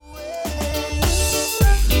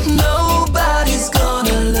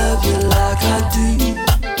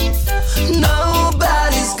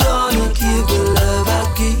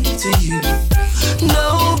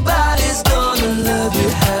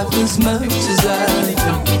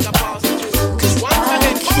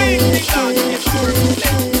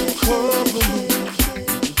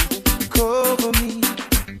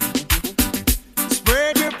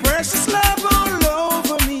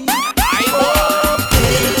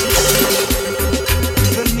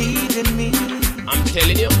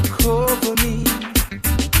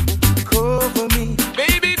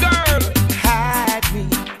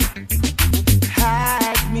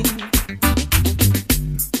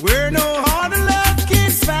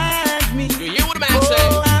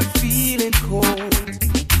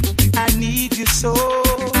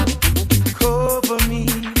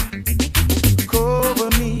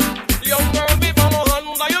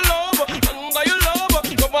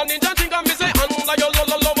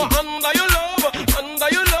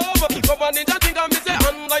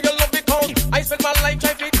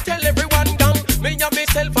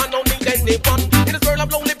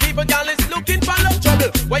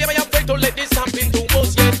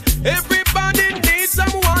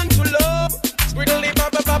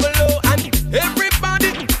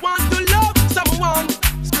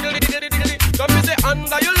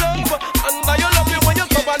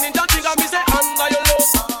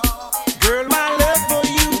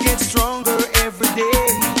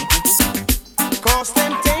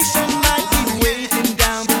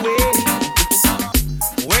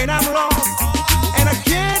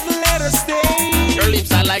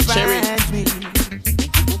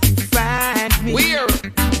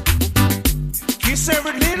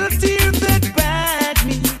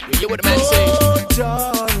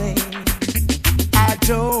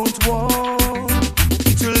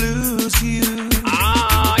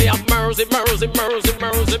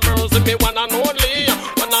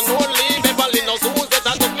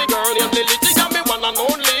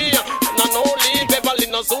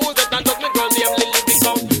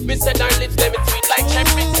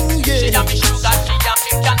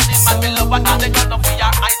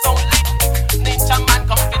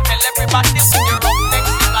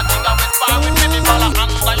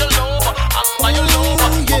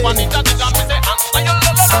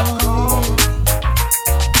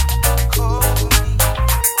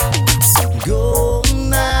Go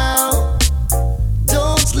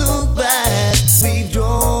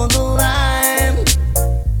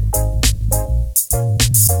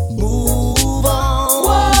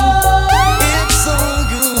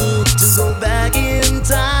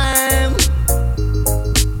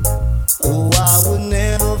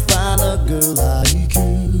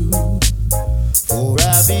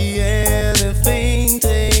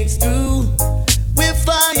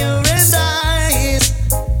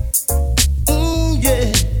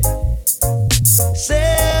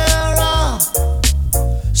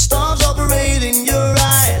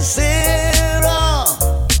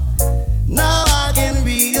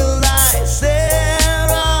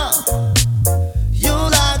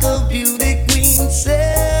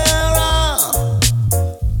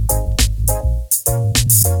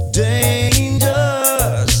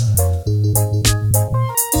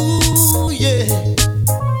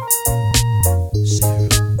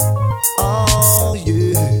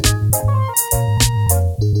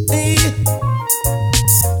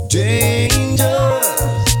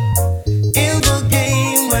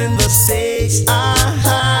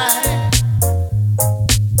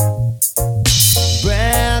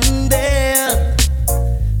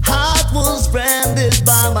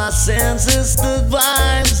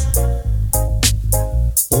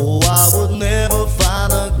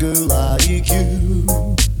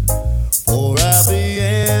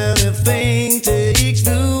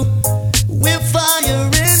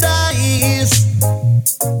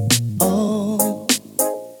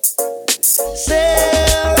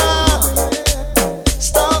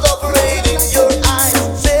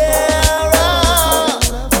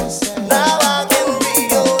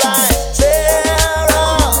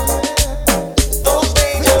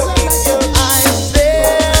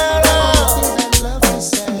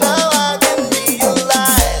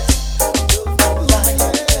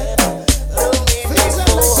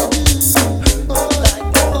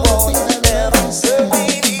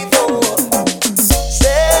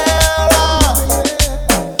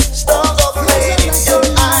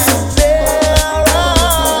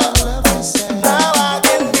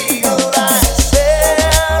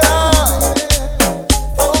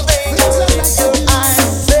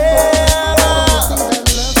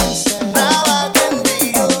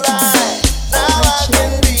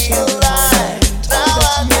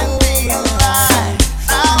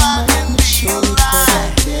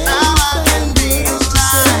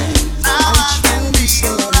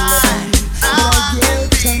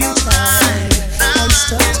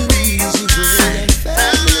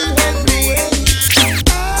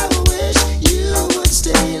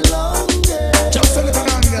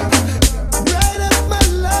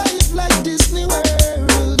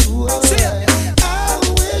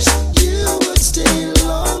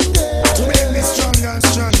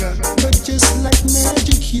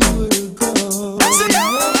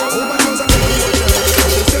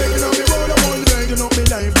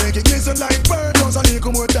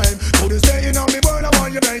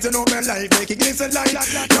make it glisten like.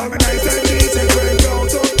 You're a nice and decent friend, you're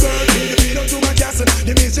so girl. Be the freedom to my castle,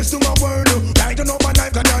 the mistress to my world. Lighten up my life,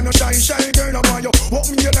 cause you're no shy, shy girl. I want you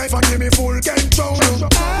open your life and give me full control.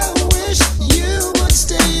 I wish you would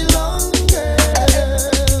stay longer.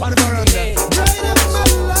 What about right up my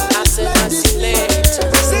life like this.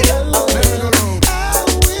 I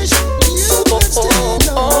wish you would stay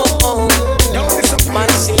longer.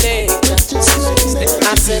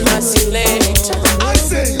 I said, I see later. I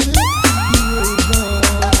say, it's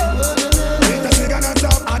a second on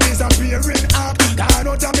top and disappearing up. God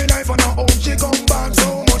out of my life and I hope she come back.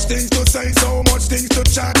 So much things to say, so much things to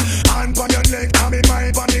chat. Hand on your leg, and me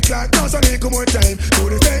mind on the clock. Just a little more time. To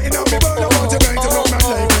the fate in me burn, I want you right to run my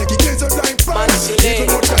life. Make it glisten like fire. Little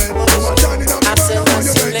more time. So much shining on me burn, I want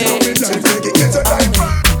you right to run my life. Make it glisten like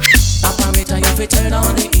fire. Operator, if you turn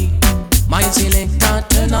on the E, my selector,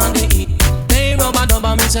 turn on the E. Play rubber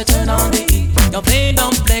dubber, me say turn on the E. You play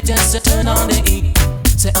dumb play, just say turn on the E.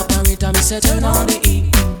 Say operator, me say turn on the E.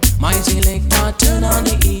 My selector, turn on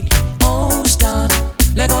the E. Oh star,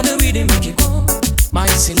 let all the rhythm make it go. My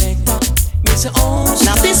selector, me say oh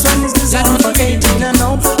star. Now this one is designed for 18 and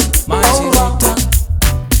over. My selector,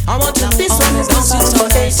 I want to know This all one the is designed for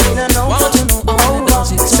 18 and over. want to know all the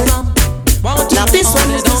dances to jump. Now this one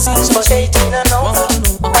is designed for 18 and over.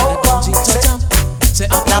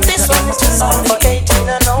 Now this one is designed for 18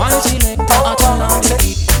 and over.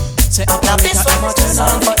 Now this one is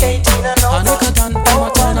designed for 18 and over.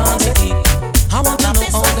 I want to know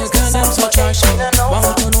all the girls them so trash.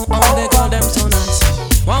 Want to know all the girls them so nice.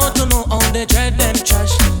 Want to know all the dread them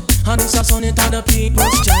trash. And it's a son it and the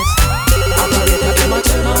people's choice. Operator, him a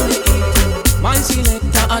turn on the E. My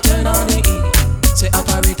selector a turn on the E. Say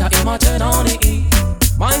operator, him a turn on the E.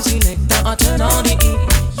 My selector a turn on the E.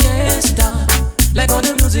 Yes, star. Let all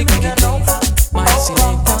the music make it play. My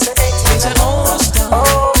selector, say oh star.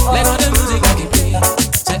 Let all the music make it play.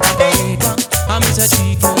 Say operator, I'm a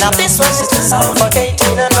chico. Now this one is designed for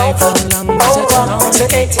 18 and over. Over, say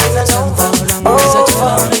 18 and over.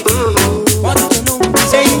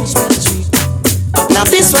 Now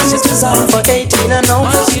this one is designed for 18 and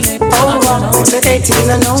over. Over, say 18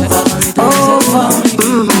 and over. Over,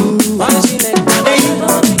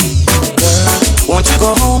 Won't you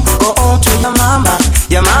go home to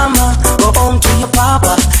your mama, go home to your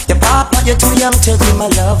papa, you're too young to be my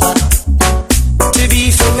lover, to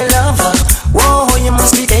be for your lover. Whoa, you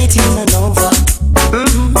must be 18 and over.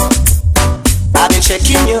 I've been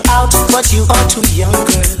checking you out, but you are too young,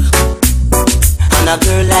 girl. And a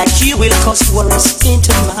girl like you will cause worries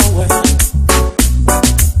into my world.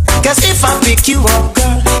 Cause if I pick you up,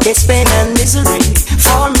 girl, it's pain and misery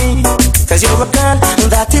for me. Cause you're a girl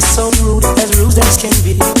that is so rude as can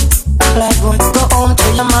be. Like boy, go home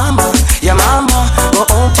to your mama, go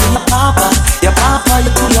home to your papa, you're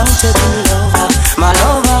too young to be lover. My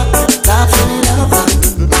lover, not really lover.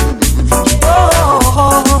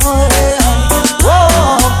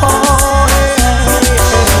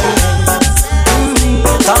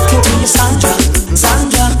 Talking to you, Sandra,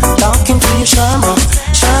 talking to you, Sherma,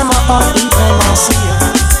 all even I see you.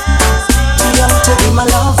 Too young to be my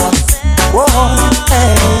lover. Whoa,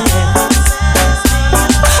 hey.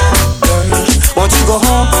 Won't you go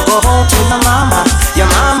home to your mama,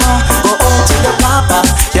 go home to your papa,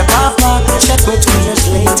 check me 2 years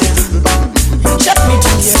later,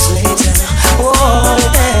 Whoa,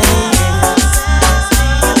 hey.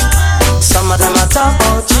 Some of them are talk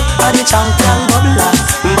about you, are the champion bubbler,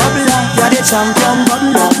 you're the champion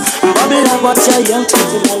bubbler, but you're young to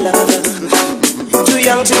be my lover, too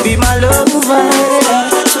young to be my lover,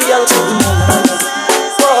 too young to be my lover.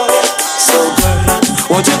 So girl,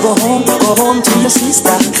 won't you go home to your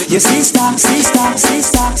sister, He's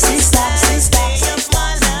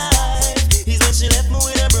when she left me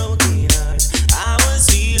with a broken heart. I was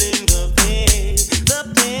feeling the pain,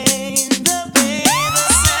 the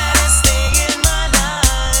saddest thing in my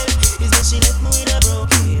life. Is when she left me with a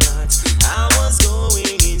broken heart. I was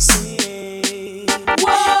going insane.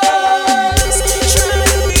 Trying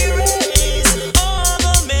to erase all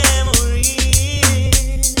the memories.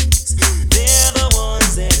 They're the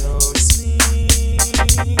ones that haunt me.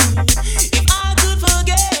 If I could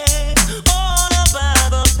forget all about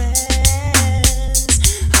the past,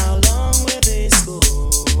 how long will this go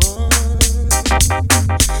on?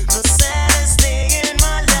 The saddest thing in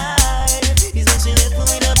my life is when she left me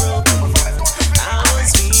with a broken heart. I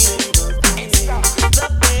was feeling the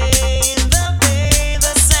pain,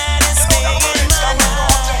 the saddest thing in my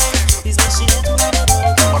life is when she left me with a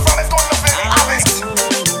broken heart. I was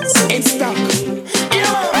going insane. It's stuck.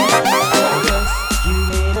 You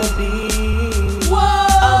made a beat.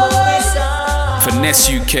 Whoa. Finesse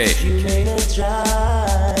UK.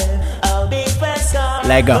 drive a big fast car.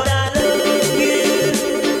 Lego. But I love you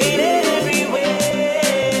in every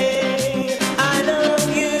way. I love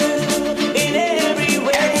you in every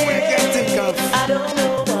way. Every way you can think of. I don't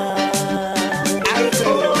know why. I'll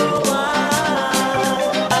tell you. Oh, why?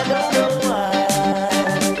 I don't know why.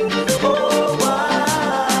 Oh, why?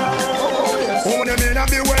 Who the men of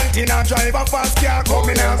the wealthy now drive a fast car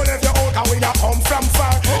coming out. But if you out and we a come from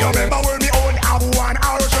far, you remember when me own have one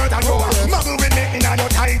arrow shirt and go muggle with me in a your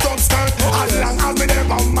tight up skirt. As long as me there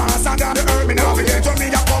from Mars and down the earth, me now forget where me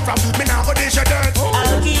a come from. Me now go dish your dirt.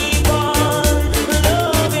 I'll keep on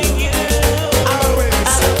loving you. Always.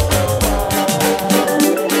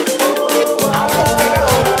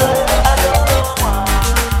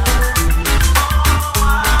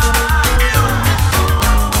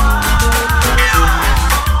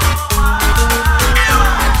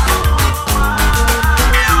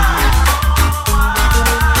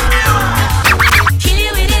 Kill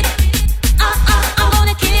you with it. I'm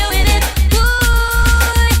gonna kill you with it.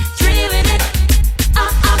 Boy, thrill you with it.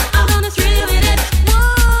 I'm gonna thrill you with it.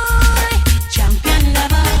 Boy, champion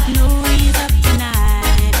lover, know he's up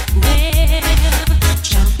tonight. Well,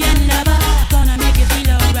 champion lover, gonna make you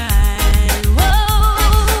feel alright.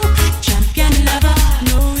 Whoa, champion lover,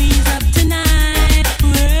 know he's up tonight.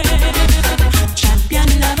 Well, champion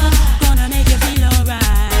lover, gonna make you feel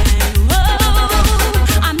alright. Whoa,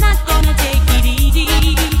 I'm not gonna take it easy.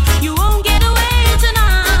 You won't get away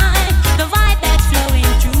tonight. The vibe that's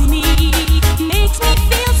flowing through me makes me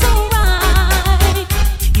feel so right.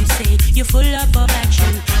 You say you're full of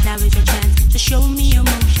action. Now is your chance to show me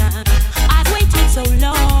emotion. I've waited so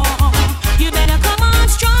long. You better come on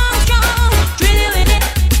strong, strong. Drill you with it.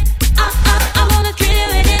 I'm gonna kill you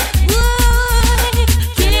with it. Boy,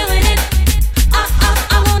 kill you with it.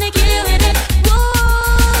 I'm gonna kill you with it.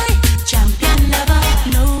 Boy, champion lover,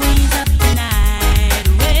 know he's up tonight.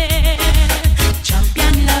 Well,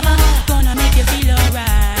 champion lover, gonna make you feel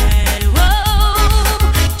alright. Whoa,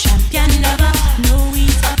 champion lover, know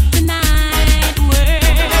he's up tonight. Well,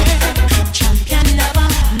 champion lover,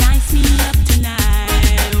 nice me up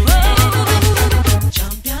tonight. Whoa,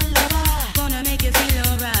 champion lover, gonna make you feel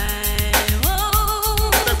alright.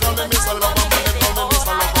 Whoa, They call me Mr. Lover, man, they call me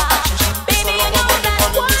Mr. Lover. baby, you know They call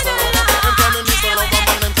me Mr. Lover. They call me Mr. Lover,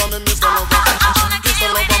 man, they call me Mr. Lover. Mr.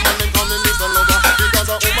 Lover, man, they call me Mr. Lover. Because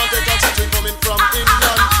a woman take a chicken coming from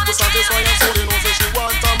England to satisfy her soul, you know, say she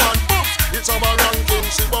want a man. It's our ranking,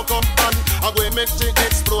 she walk up and I'm going to make she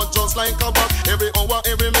explode just like a bomb. Every hour,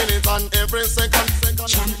 every minute, and every second.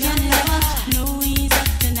 champion lover, know he's up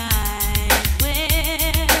tonight.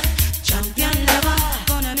 Well, champion lover,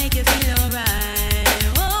 gonna make you feel alright.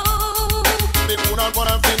 Whoa, Me put her on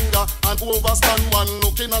her finger and overstand one.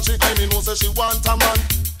 Looking at she eye, me know say she want a man.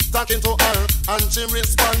 Talking to her and she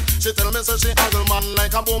respond. She tell me say she haggle man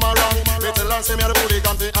like a boomerang. Me tell her say me a the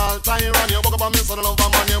hooligan fi all time run. You buck up a Mr. Lover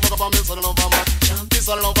man, you buck up a Mr. Lover man.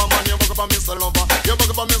 Mr. Lover man, you buck up a Mr. Lover. You buck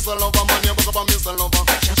up a Mr. Lover man, you buck up a Mr. Lover.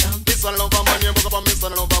 Mr. Lover man, you buck up a Mr.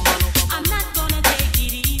 Lover man. I'm not gonna take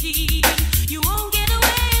it easy. You won't get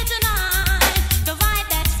away tonight. The vibe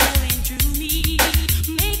that's flowing through me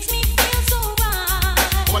makes me feel so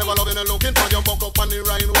right. Whenever loving and looking for you, buck up on the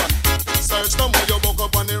right one. Search the more you buck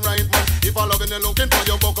up on the right one. If I loving and looking for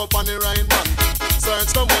you, buck up on the right one.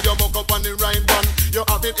 Search the more you buck up on the right one. You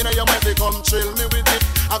have it in your mind, they come thrill me with it.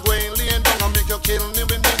 I go and lay down and make you kill me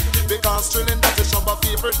with it. Because thrilling that is my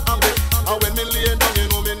favorite habit. And when me lay down, you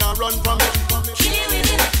know me not run from it. Kill you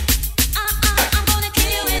with it. I'm gonna kill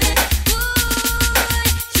you with it. Boy,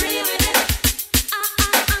 thrill you with it.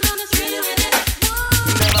 I'm gonna thrill you with it.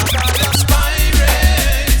 Them a call us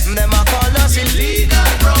pirates. Them a call us illegal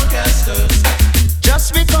broadcasters.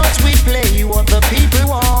 Just because we play what the people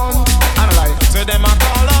want. So them a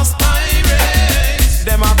call us pirates.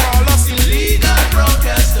 Them a call us illegal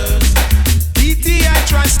broadcasters. DTI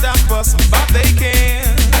try stop us, but they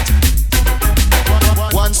can't.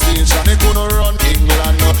 One station it gonna run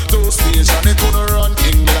England, two station it gonna run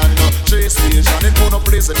England, three station it gonna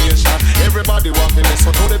place a nation. Everybody want me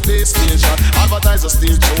listen to the PlayStation. Advertise a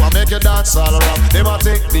stage show and make you dance all around. They might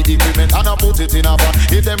take the equipment and I put it in a van.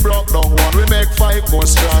 If them broke down one, we make 5 more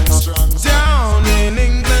strong. Down in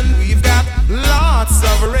England, we've got lots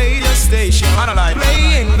of radio stations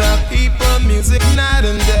playing the people music night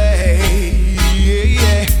and day.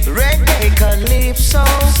 Yeah. Reggae, calypso,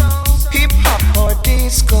 hip hop or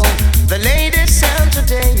disco. The latest sound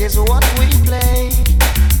today is what we play.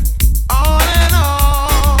 On and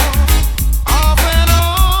on, off and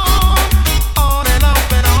on and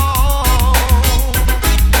off and on.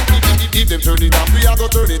 If them turn it up, we are go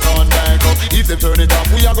turn it on back up. If them turn it up,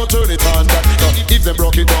 we are go turn it on back up. If them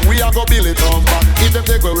broke it down, we come back. If them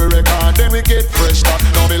take where we record, then we get fresh back.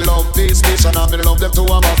 Now me love this station and me love them to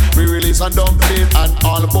a map. We release and dumpling and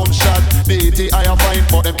album shot. BT I find,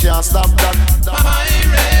 but them can't stop that.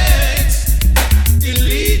 Pirates,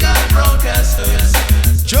 illegal broadcasters.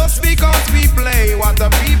 Just because we play what the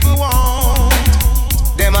people want,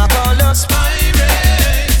 Them a call us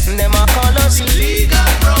pirates, Them a call us illegal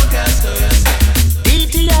broadcasters.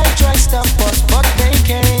 DTI try stop us, but they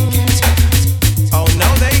can't. Oh no,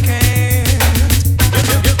 they can't.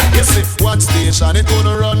 You see, one station it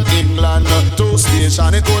gonna run England, two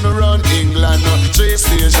station it gonna run England, three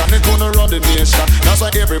station it gonna run the nation. That's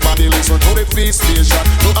why everybody listen to the free station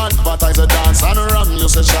to advertise a dance and run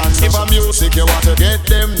musicians. If a music you want to get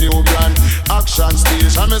them new brand, action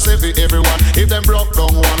station me say for everyone. If them broke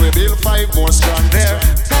down one, we build 5 more strong. They're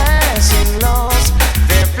passing laws,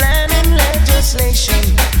 they're planning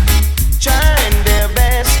legislation, trying their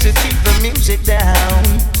best to keep the music down.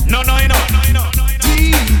 No, no, no, no, no.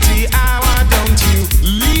 DTI, why don't you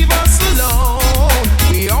leave us alone?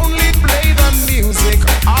 We only play the music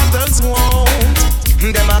others won't.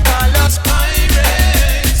 Them a call us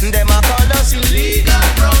Pirates, Them a call us illegal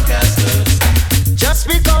broadcasters. just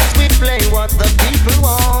because we play what the people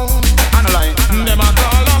want. Analyze. Them a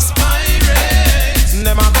call us pirates.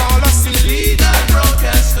 Them a call us illegal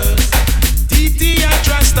broadcasters. DTI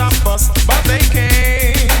try stop us, but they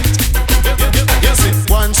can't. You see,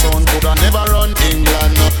 one sound coulda never run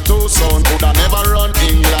England, two sound coulda never run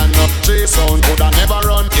England, three sound coulda never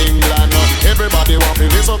run England. Everybody want to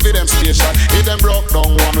listen to them station. If them broke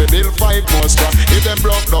down one, we build 5 more strong. If them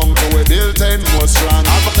broke down 2, we build 10 more strong.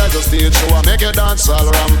 Advertise the stage show and make you dance all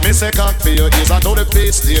around. Me say cock for your ears and to the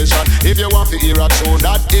pay station. If you want to hear a tune,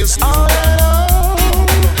 that is new.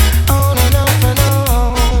 All and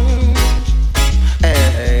on.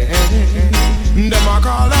 Hey. Them a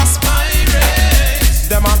call us pirates.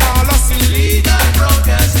 Them a call us illegal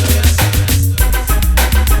broadcasters.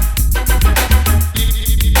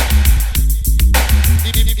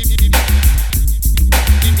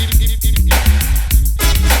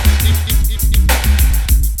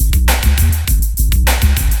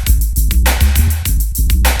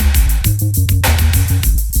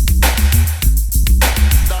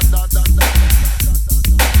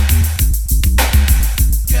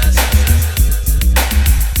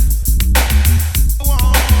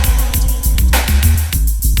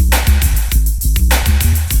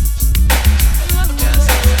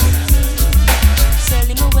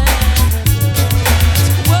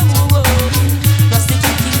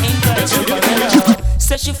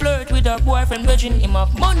 She flirt with her boyfriend, grudging him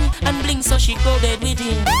of money and bling, so she go bed with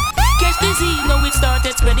him. Catch disease, now it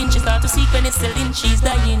started spreading. She start to see penicillin, she's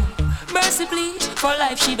dying. Mercy please, for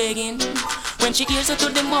life she begging. When she hears her to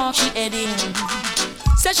the mark, she heading.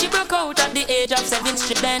 Says she broke out at the age of 7,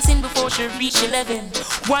 strip dancing before she reached 11.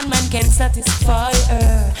 One man can satisfy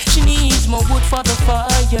her, she needs more wood for the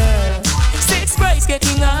fire. Sex price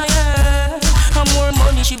getting higher, and more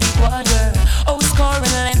money she require. Oh, scoring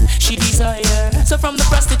land she desire. So from the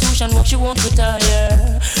prostitution work she won't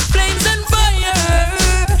retire. Flames and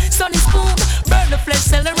fire, sunny spoon, burn the flesh,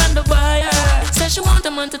 sell her and the buyer. Says she want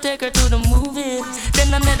a man to take her to the movies,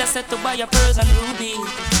 then another set to buy her pearls and rubies.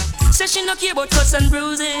 Says she no care about cuts and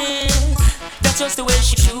bruises, that's just the way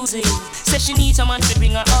she chooses. Says she needs someone to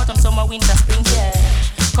bring her autumn, summer, winter, spring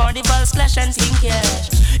cash. Carnival, splash and sing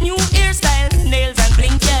cash. New hairstyle, nails and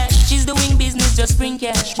bling cash. She's doing business, just bring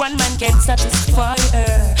cash. One man can satisfy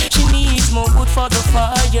her, she needs more wood for the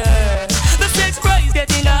fire. The sex price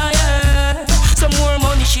getting higher, some more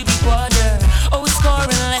money she require. Oh,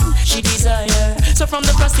 scoring land she desire. So from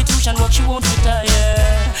the prostitution work she won't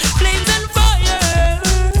retire. Flames and fire,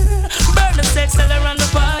 burn the sex, sell her on the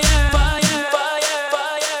fire.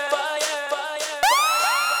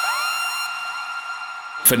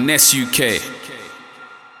 Finesse UK.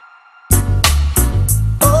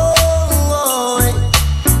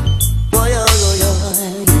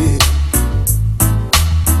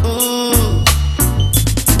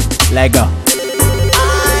 Lego.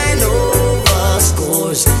 I know the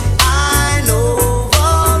scores, I know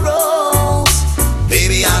the roles.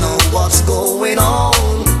 Baby, I know what's going on.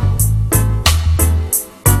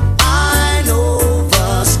 I know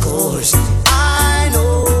the scores, I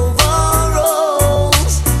know the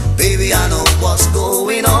roles. Baby, I know what's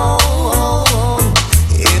going on.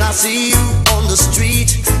 And I see you on the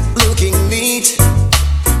street, looking neat.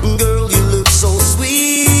 Girl, you look so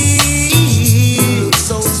sweet. You look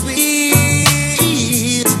so sweet.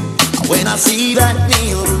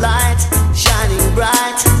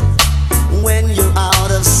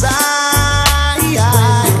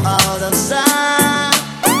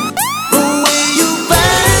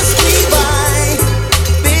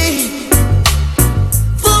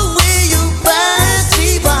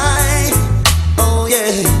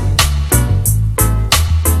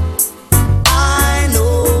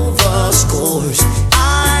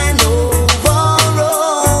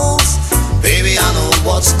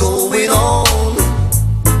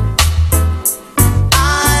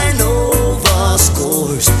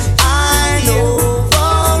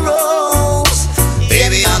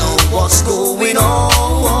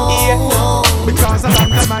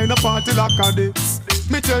 party like a this.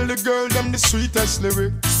 Me tell the girl them the sweetest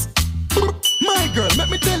lyrics. My girl, let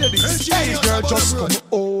me tell you this. Hey girl, just come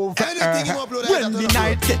over. When the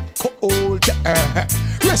night get cold,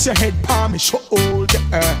 rest your head palm me shoulder.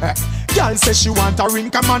 Girl say she want a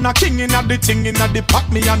ring, come on a king inna the thing inna the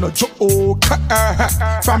pot me and a joke.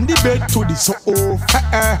 From the bed to the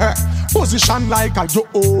sofa, position like a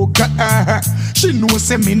joke. She know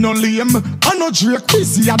say me no lame, I no Drake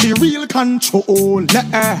Quizzy a the real control.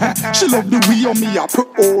 She love the way of me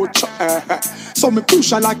approach, so me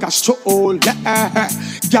push her like a stroll.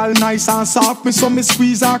 Girl nice and soft, me so me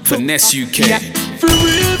squeeze her. Finesse UK. Yeah. For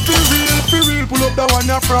real, pull up the one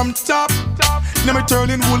here from top. Now me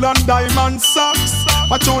turning wool and diamond socks.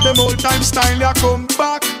 Watch how them old time style ya come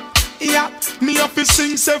back. Yeah, me up to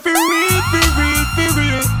sing say for real.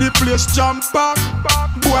 The place jump back.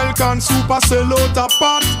 Boil can super sell out a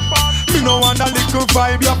pot. Me no want a little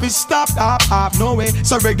vibe, you have to stop. No way,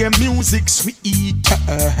 so reggae music sweet.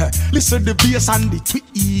 Listen the bass and the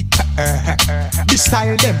tweet. The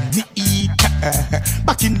style them neat.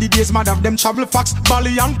 Back in the days, man of them travel facts,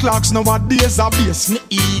 Bally and Clarks. Nowadays a bass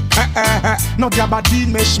neat. No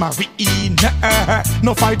gabardine mesh marine.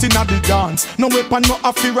 No fighting at the dance. No weapon, no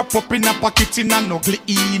affair up in a pocket in a no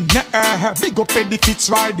glean. Big up the fits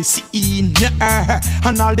ride the scene.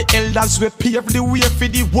 And all the elders will pave the way for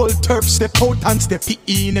the whole turf. Step out and step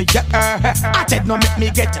in. I said no make me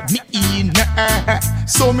get me in.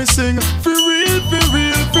 So me sing for real.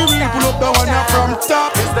 Pull up the one here from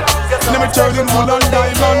top. Let me turn in wool and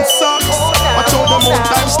diamond socks. Watch how the old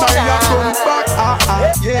time style ya come back.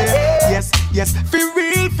 Yeah. Yes. For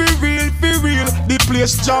real. The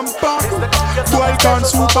place jump back. Boy can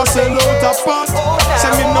super sell out a pot.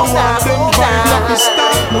 Say me no want them vibe like a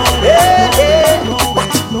star. No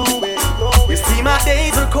way. You see my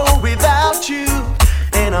days are cold without you,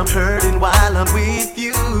 and I'm hurting while I'm with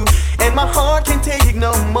you, and my heart can't take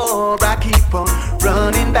no more. I keep on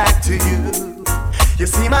running back to you. You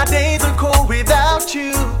see my days are cold without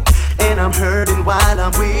you, and I'm hurting while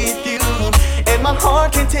I'm with you, and my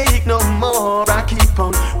heart can't take no more. I keep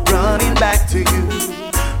on running back to you.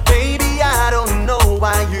 Baby, I don't know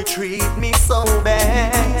why you treat me so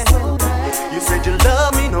bad. You said you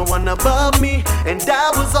love me, no one above me, and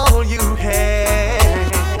I was all you had.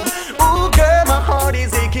 Ooh, girl, my heart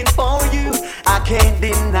is aching for you, I can't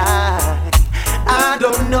deny. I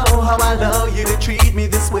don't know how I love you to treat me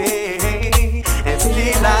this way, and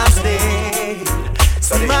still I'm staying.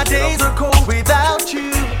 See, my days are cold without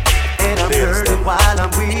you, and I'm hurting while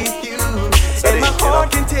I'm with you, and my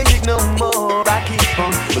heart can take no more. I keep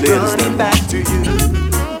on running back to you.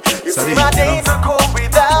 You see, my days are cold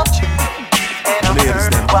without you, and I'm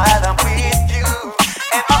hurting while I'm with you,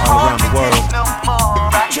 and my heart can take no more.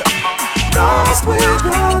 I keep on Lost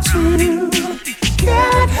without you,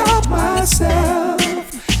 can't help myself.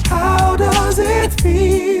 How does it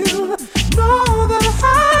feel? Know that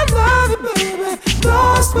I love you, baby.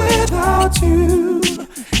 Lost without you,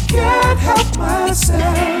 can't help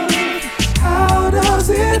myself. How does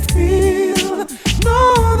it feel?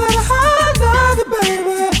 Know that I love you,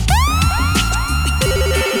 baby.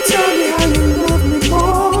 Tell me how you love me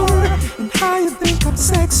more, and how you think I'm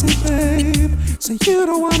sexy, babe. So you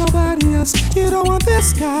don't want nobody else, you don't want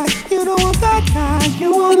this guy, you don't want that guy.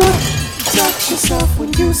 You wanna touch yourself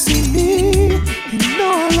when you see me. You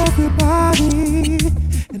know I love your body,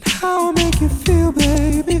 and how I make you feel,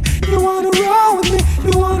 baby. You wanna roll with me,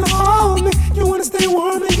 you wanna hold me, you wanna stay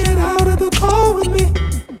warm and get out of the cold with me.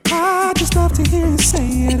 I just love to hear you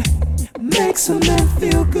say it. Makes a man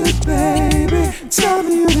feel good, baby. Tell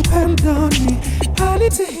me you depend on me, I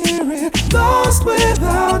need to hear it. Lost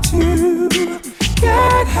without you,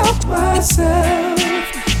 can't help myself.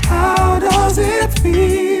 How does it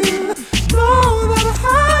feel? Know that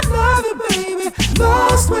I love you, baby.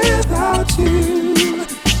 Lost without you,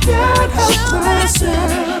 can't help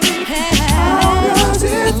myself. How does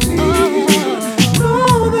it feel?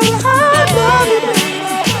 Know that I love you, baby.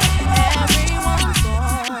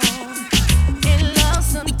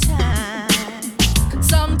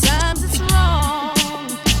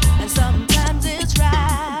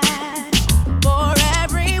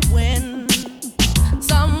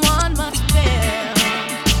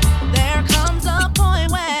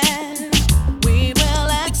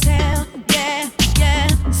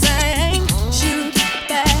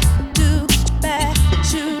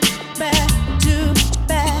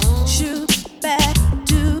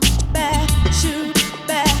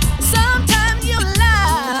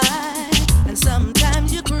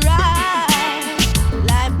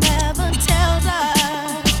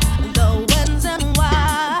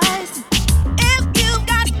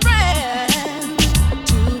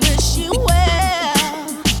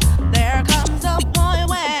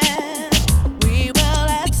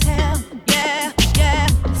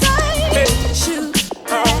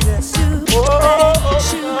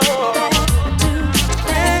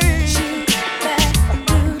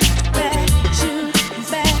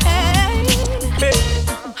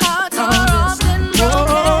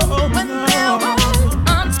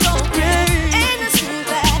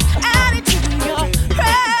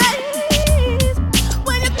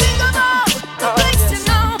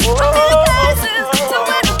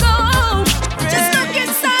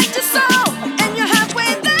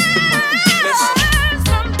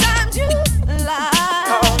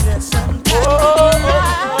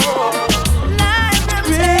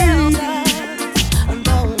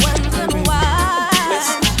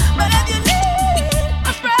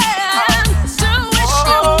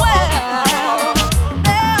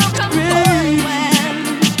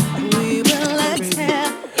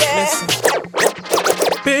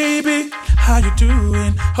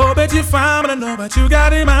 Oh, bet you fine, but I know what you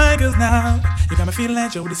got in mind. Cause now you got me feeling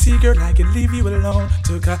like you're the secret, like it leave you alone.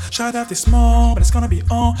 Took a shot of this small, but it's gonna be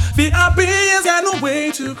on. VIP has got no way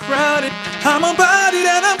too crowded. I'm about it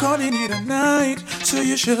and I'm calling it a night. So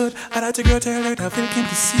you should. I like to go tell her that Phil came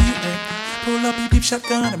to see her. Pull up, beep, beep,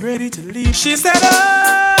 shotgun, I'm ready to leave. She said,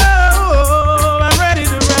 oh, I'm ready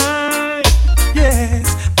to ride.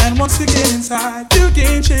 Yes, and once you get inside, you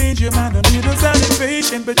can change your mind. Don't need no sound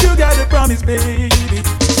impatient, but you gotta promise, baby.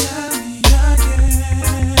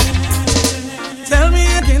 Tell me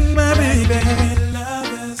again, my baby.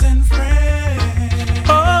 Lovers and friends.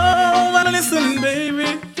 Oh, I'm listening,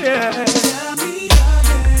 baby. Yeah.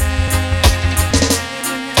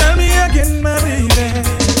 Tell me again, my baby.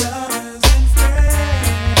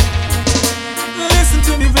 Listen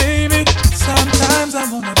to me, baby. Sometimes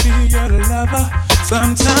I wanna be your lover.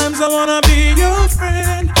 Sometimes I wanna be your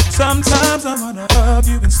friend. Sometimes I wanna hug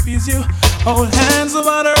you and squeeze you. Hold hands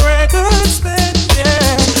about a record spin,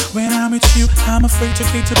 yeah. When I'm with you, I'm afraid to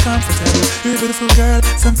be too comfortable. You're a beautiful girl,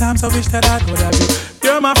 sometimes I wish that I could have you.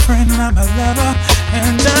 You're my friend and I'm a lover,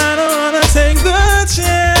 and I don't wanna take the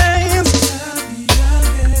chance.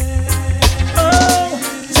 Oh,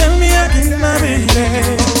 tell me again, my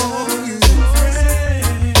baby.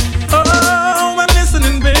 Oh, I'm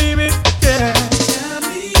listening, baby, yeah.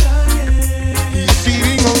 He's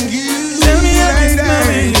feeding on you. Tell me again, my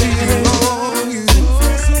baby.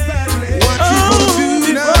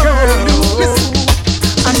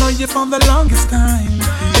 For the longest time,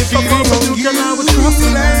 if I fall for you, girl, I would cross the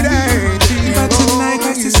line. But tonight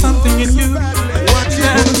I see something in you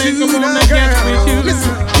that make me wanna get with you.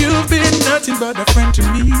 You've been nothing but a friend to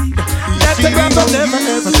me. That's the grab I'll never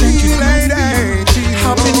ever think you do.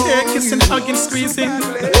 Hop in there, kissing, hugging, squeezing.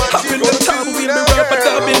 Hop in the tub, we'll be rubber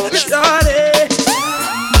dubbing. Shawty,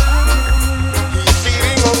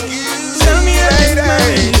 tell me again,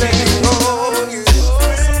 baby.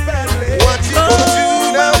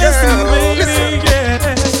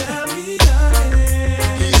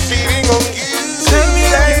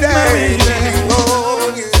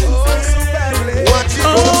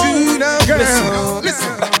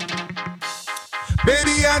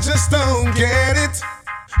 I just don't get it.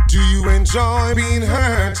 Do you enjoy being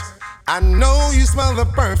hurt? I know you smell the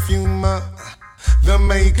perfume, the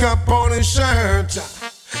makeup on his shirt.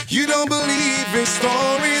 You don't believe his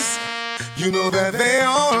stories. You know that they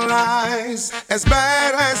are lies. As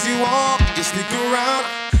bad as you are, you stick around,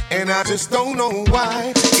 and I just don't know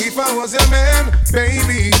why. If I was your man,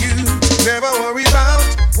 baby, you never worry about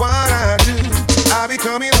what I do. I'll be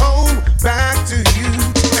coming home back to you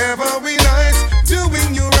every night,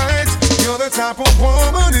 doing you right. You're the type of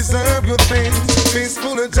woman, deserve good things. Face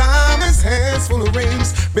full of diamonds, hands full of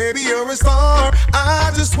rings. Baby, you're a star.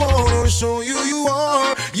 I just wanna show you you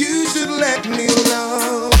are. You should let me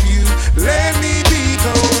love you. Let me be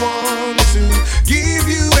the one to give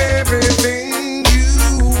you everything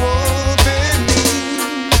you want and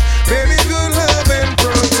need. Baby, good love and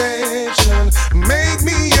protection. Make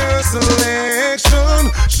me your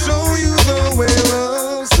selection. Show you the way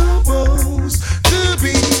love's supposed to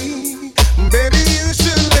be. Baby, you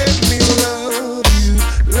should let me love you,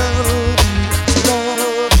 love you,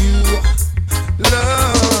 love you,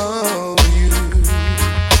 love you.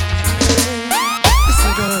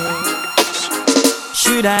 Listen, girl.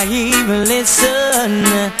 Should I even listen?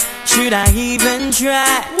 Should I even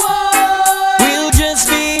try? Whoa. We'll just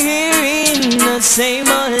be hearing the same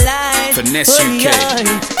old lies. Finesse UK.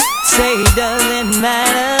 Say it doesn't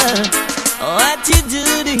matter what you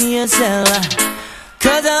do to yourself,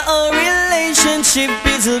 'cause our own relationship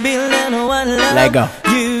is built on one love. Let go.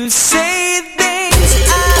 You say things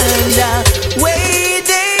and the way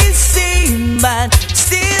they seem, but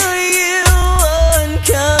still you won't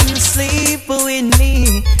come sleep with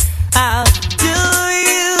me. How do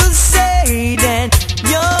you say that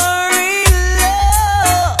you're in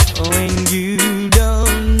love when you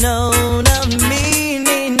don't know the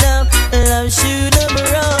meaning of love? Should have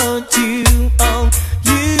brought you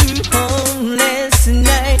home last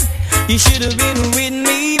night. You should have been with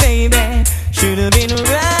me, baby. Should have been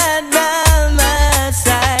right by my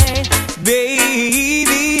side,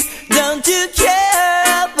 baby. Don't you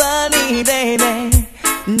care about me, baby?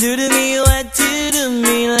 Do to me what you do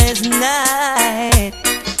me last night.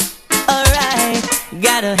 Alright,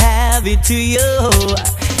 gotta have it to you.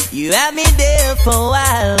 You had me there for a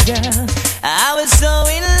while, girl. I was so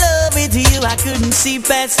in love with you, I couldn't see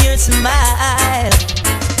past your smile.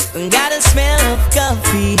 Got a smell of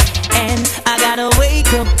coffee, and I got a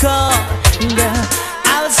wake-up call, girl.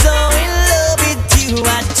 I was so in love with you,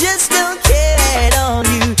 I just don't care at all.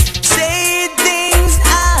 You say things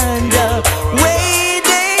and the way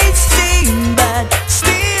they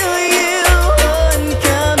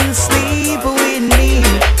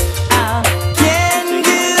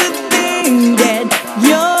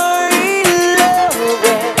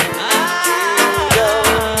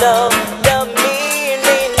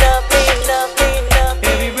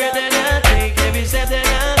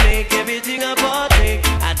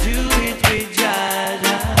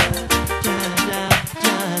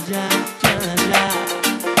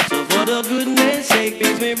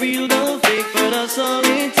they real, don't fake, but that's all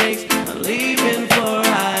it takes. I'm leaving for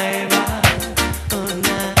Iva. Oh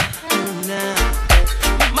nah, oh nah.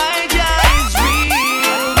 My joy is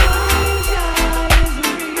real.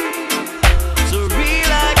 So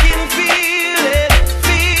real I can feel it,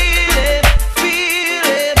 feel it, feel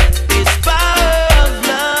it. It's power of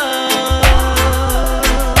love.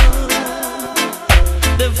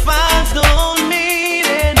 The fans don't mean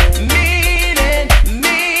it, mean it,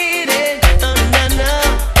 mean it. Oh nah nah.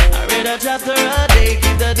 I read a chapter a day,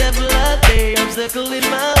 keep the devil at bay. Obstacle in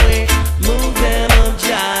my way, move them up,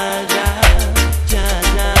 ja ja, ja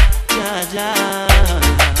ja, ja ja.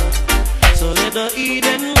 So let the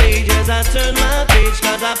Eden rage as I turn my page,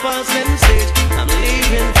 cause I pass them stage. I'm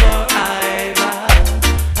leaving for Iva,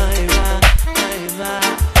 Iva, Iva.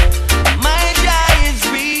 My joy is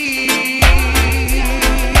real.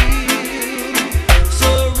 So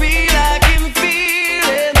real I can feel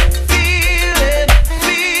it, feel it,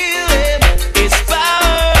 feel it. It's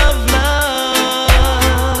power of love.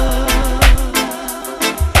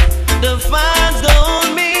 The fans don't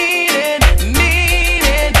mean it, mean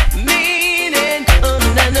it, mean it. Oh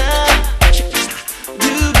na na.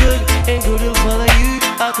 Do good and good will follow you.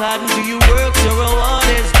 According to your works, your reward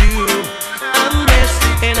is due. I'm blessed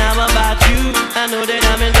and I'm about you. I know that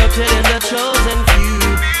I'm inducted in the chosen few.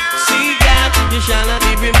 See God, you shall not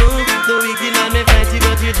be removed. The wicked man may fight you,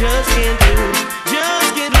 but you just can't lose. Just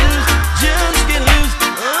get loose, just get loose.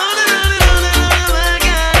 Oh, my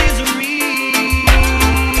God is real.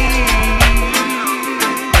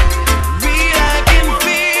 Real, I can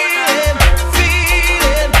feel it, feel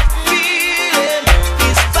it, feel it.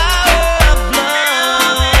 It's power of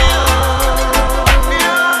love.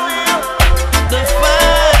 The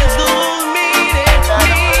fires don't mean it,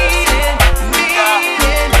 mean it, mean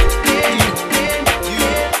it.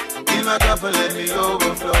 Fill my cup and let me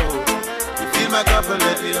overflow. You fill my cup and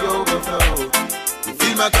let me overflow. You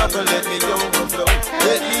fill my cup and let me overflow.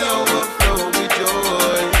 Let me overflow with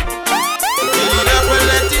joy. You fill it up and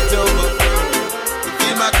let it overflow. You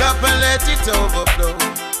fill my cup and let it overflow.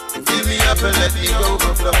 You fill me up and let me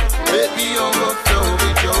overflow. Let me overflow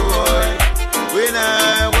with joy. When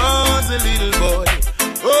I was a little boy,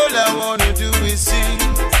 all I wanna do is sing.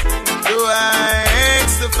 So I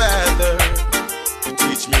asked the Father to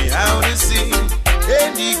teach me how to sing,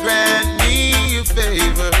 and He grant me a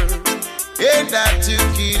favor, and I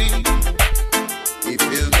took it in. He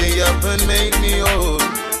filled me up and made me whole,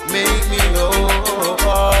 make me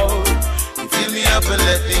whole. He filled me up and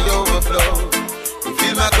let me overflow. He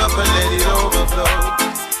filled my cup and let it overflow.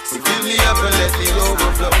 He filled me up and let me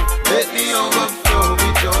overflow. Let me overflow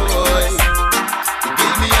with joy. He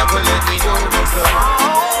filled me up and let me overflow.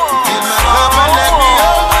 He filled my cup and let me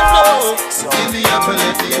overflow. He filled me up and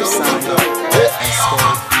let me overflow. Let me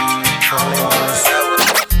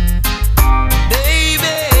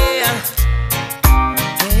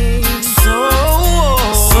Baby, so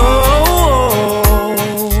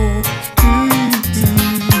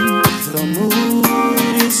the mood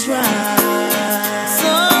is right. So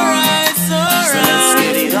right, so let's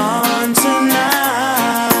get it on tonight.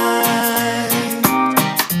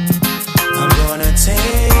 I'm gonna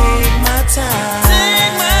take my time.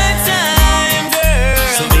 Take my time, girl.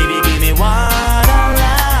 So baby, give me what I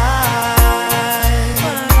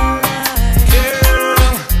like.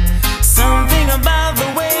 Girl, something about the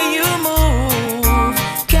way you move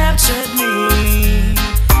captured me.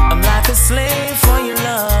 I'm like a slave for your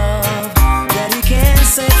love that you can't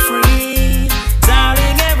set free.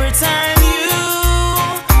 Darling, every time you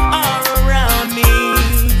are around me,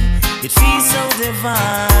 it feels so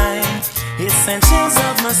divine. It sends chills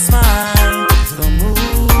up my spine. The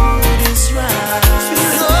mood is right.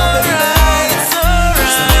 So right, so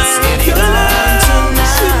right. So let's get it on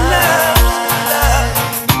tonight.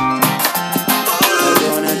 I'm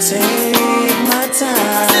gonna take my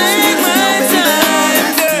time. Take my time,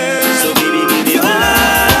 girl. So baby, give me all I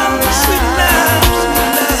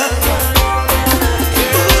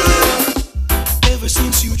Ever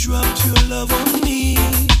since you dropped your love on me,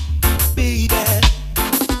 baby,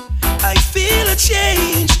 I feel a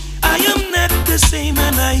change. I am not the same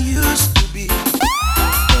man I used to be.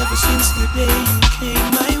 Ever since the day you came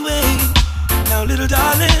my way, now little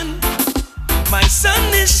darling, my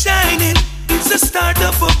sun is shining. It's the start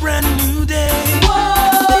of a brand new day.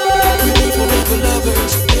 We'll be forever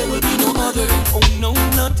lovers. There will be no other. Oh no,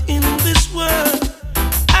 not in this world.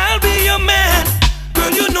 I'll be your man,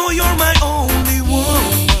 girl. You know you're my only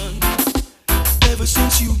one. Ever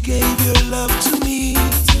since you gave your love to me,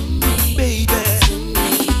 baby,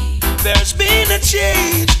 there's been a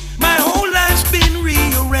change. My whole life's been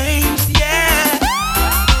rearranged. Yeah,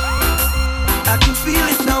 I can feel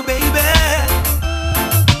it now.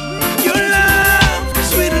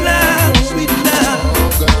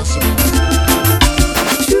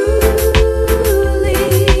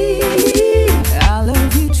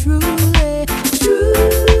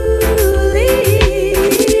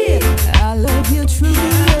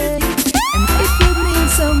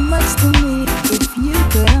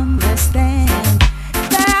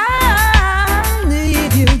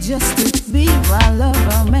 just to be my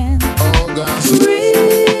lover, man. Oh gosh. Really,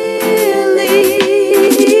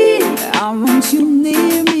 I want you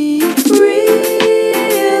near me.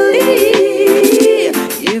 Really,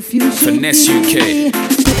 if you should Finesse be. UK.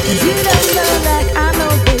 You don't know like I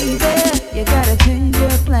know, baby. You gotta change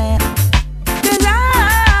your plan. 'Cause I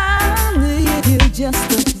need you just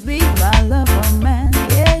to be my lover, man.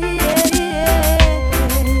 Yeah, yeah, yeah.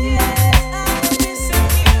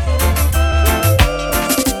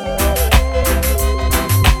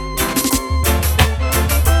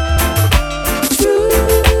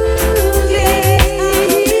 Truly,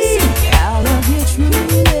 I love you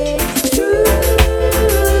truly,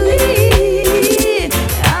 truly.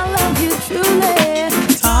 I love you truly.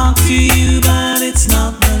 Talk to you, but it's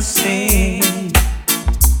not the same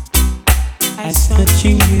as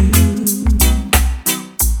touching you.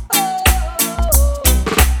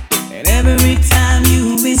 And every time you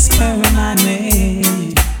whisper my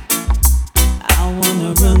name, I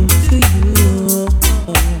wanna run to you.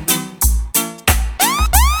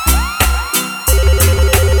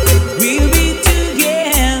 We'll be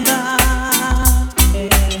together,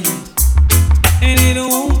 yeah. And it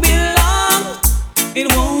won't be long. It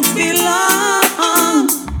won't be long,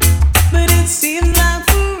 but it seems like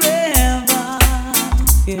forever,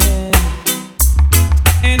 yeah.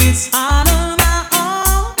 And it's hard on my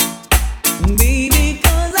own, baby,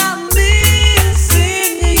 'cause I'm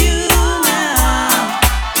missing you now.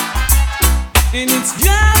 And it's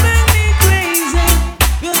driving me crazy,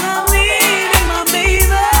 'cause I'm needing my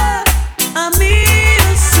baby. I'm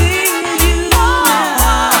missing you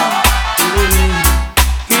now.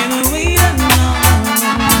 Can't wait another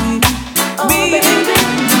night.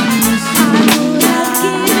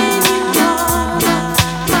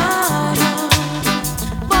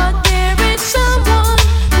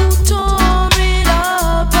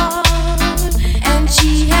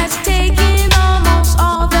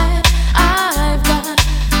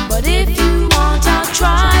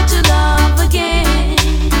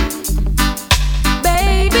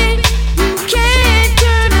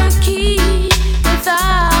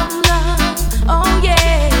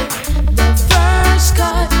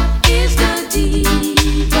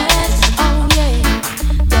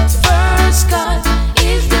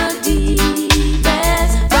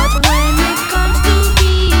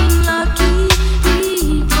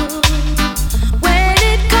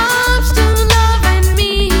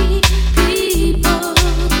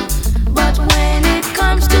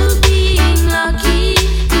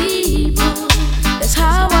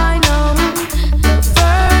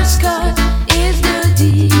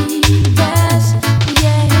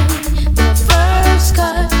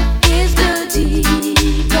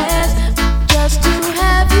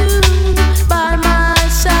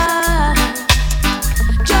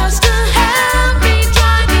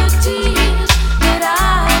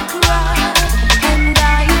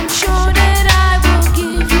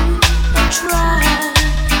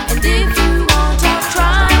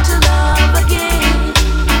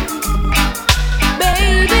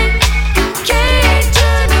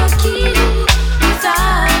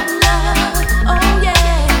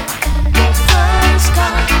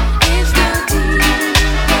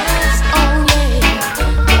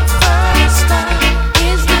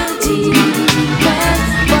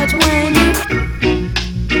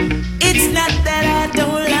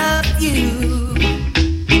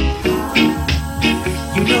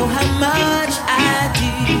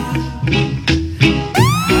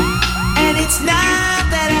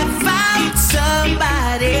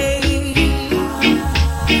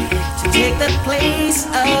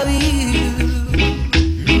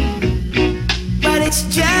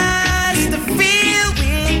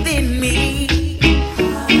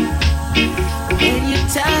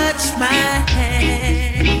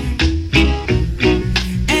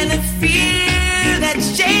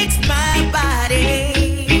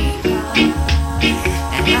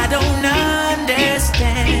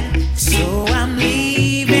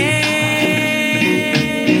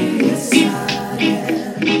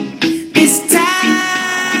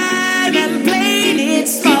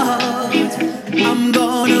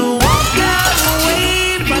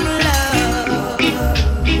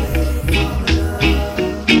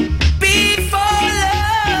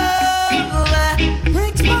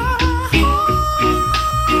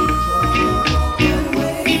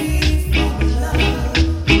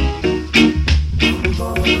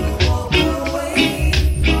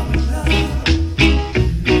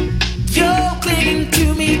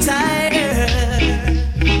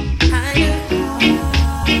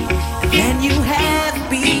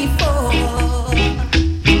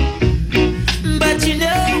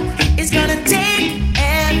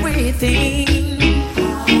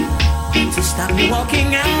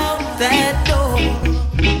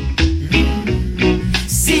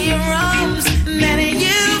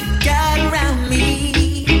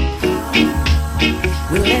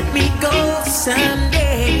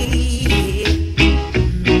 someday.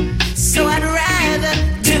 So I'd rather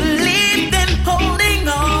to live than holding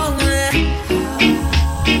on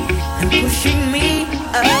and pushing me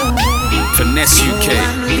away. Finesse UK. So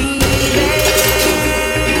I'm leaving.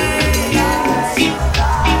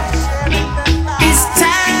 This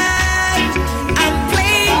time I'm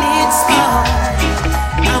playing it small.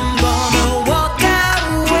 I'm gonna walk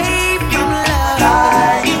away from love.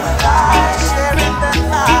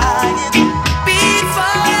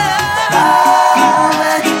 Before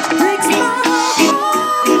love breaks my heart.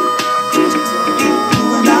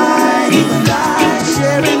 You and I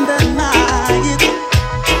sharing the night.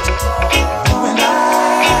 You and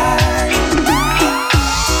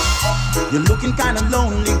you're looking kinda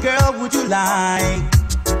lonely, girl. Would you like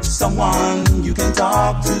someone you can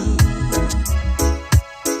talk to?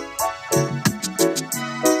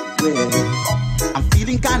 Well, I'm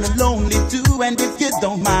feeling kinda lonely too, and if you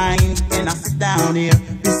don't mind, can I sit down here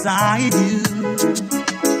beside you?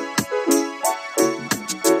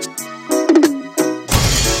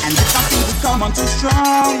 And if I feel to come on too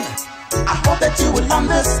strong, I hope that you will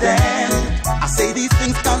understand. I say these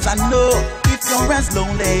things cause I know if you're as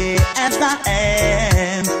lonely as I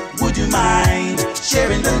am, would you mind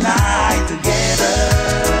sharing the night together?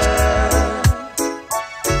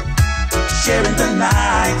 Sharing the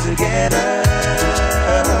night together.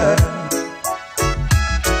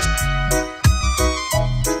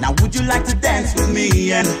 Now would you like to dance with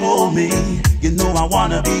me and hold me? You know I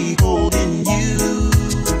wanna be holding you.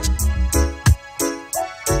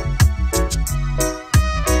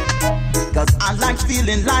 Cause I like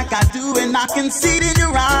feeling like I do, and I can see it in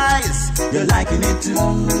your eyes. You're liking it too.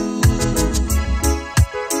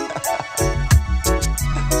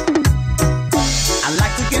 I'd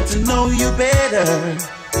like to get to know you better.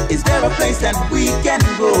 Is there a place that we can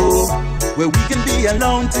go where we can be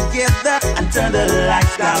alone together and turn the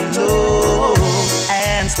lights down low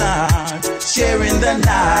and start sharing the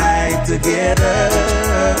night together?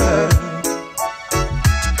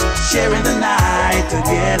 Sharing the night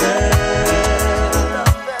together.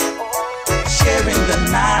 Sharing the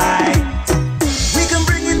night. We can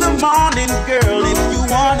bring in the morning, girl, if you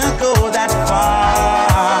wanna go that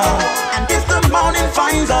far. And if the morning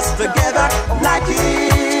finds us together,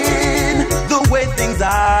 liking the way things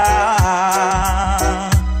are,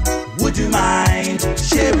 would you mind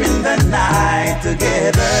sharing the night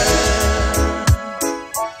together?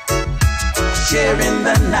 Sharing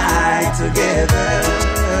the night together.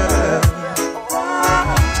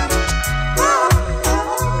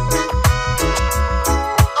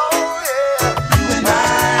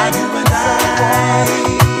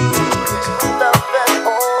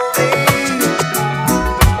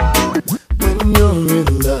 When you're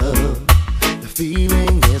in love, the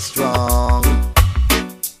feeling is strong.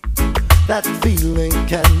 That feeling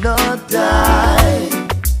cannot die.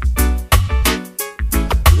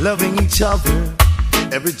 Loving each other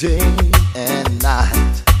every day and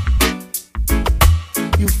night.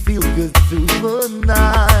 You feel good through the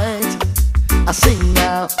night. I sing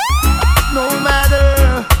now, no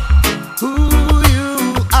matter who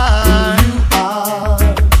you are,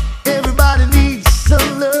 everybody needs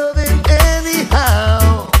some loving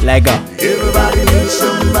anyhow. Let go. Everybody needs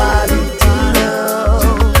somebody to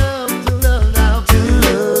love, to love, to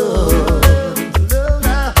love,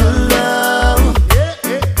 to love.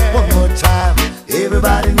 One more time.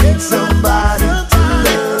 Everybody needs somebody to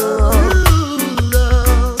love,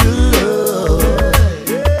 to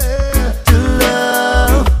love, to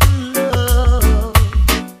love.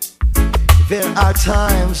 There are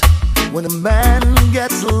times when a man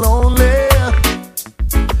gets lonely.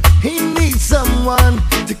 He needs someone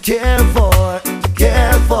to care for, to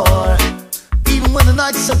care for. Even when the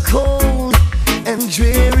nights are cold and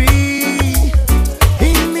dreary,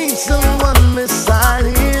 he needs someone beside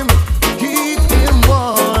him, keep him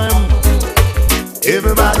warm.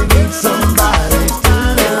 Everybody needs somebody to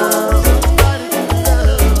love,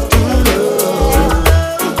 to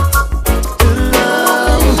love, to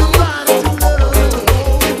love.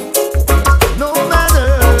 No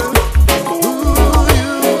matter who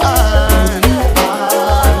you are,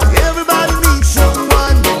 everybody needs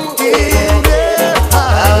someone in their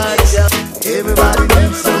hearts. Everybody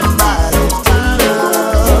needs somebody to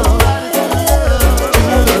love, to love,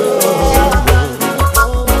 to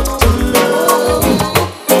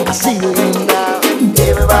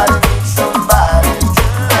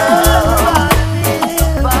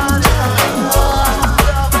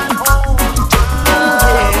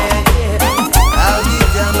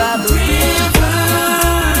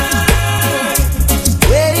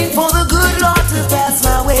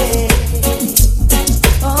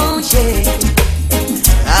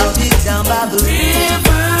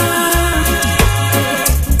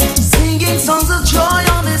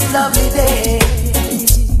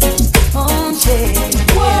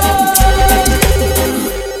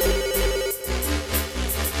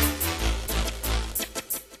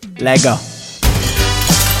Let go.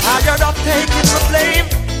 Tired of taking the blame,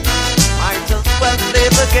 might as well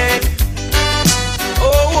live again.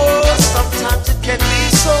 Oh, sometimes it can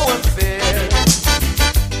be so unfair.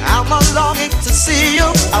 I'm longing to see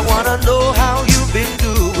you. I wanna know how you've been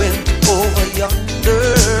doing over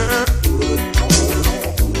yonder.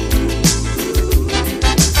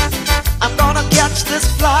 I'm gonna catch this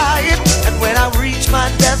flight, and when I reach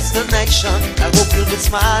my destination, I hope you'll be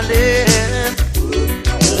smiling,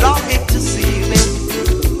 longing to see me.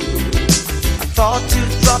 I thought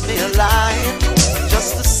you'd drop me a line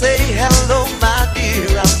just to say hello, my dear,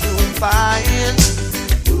 I'm doing fine.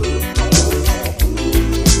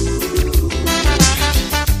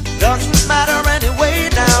 Doesn't matter anyway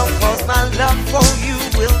now, 'cause my love for you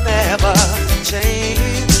will never change.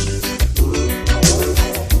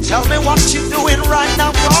 Tell me what you're doing right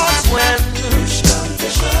now, 'cause when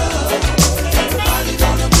everybody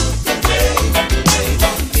gonna put the blame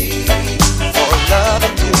on me for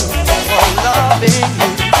loving you, for loving you.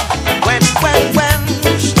 When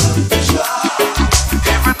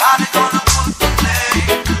everybody gonna put the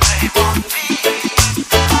blame on me.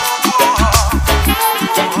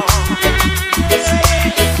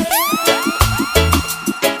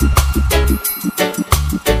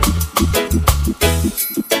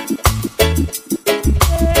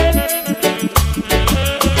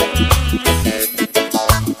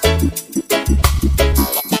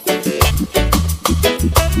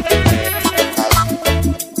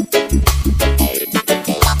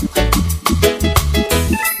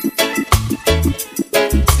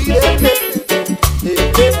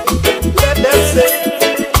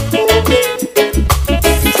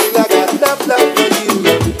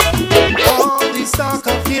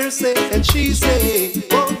 And she say,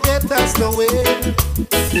 won't get us nowhere.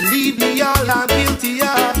 Believe me, all I'm guilty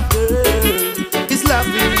of, girl, is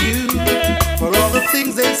loving you. For all the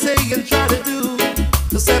things they say and try to do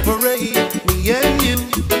to separate me and you.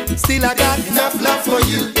 Still I got enough love for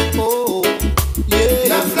you. Oh, yeah.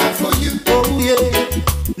 Enough love for you. Oh, yeah.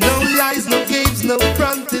 No lies, no games, no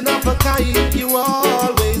fronting of a kind. You will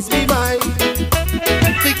always be mine.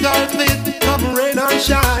 Thick or thin, come rain or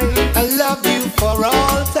shine, I love you for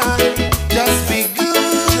all time. Just be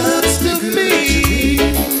good to me.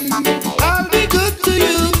 I'll be good to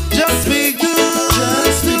you. Just be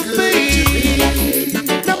good to me.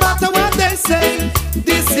 No matter what they say,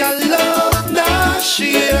 this your love now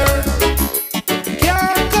share.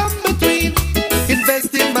 Can't come between.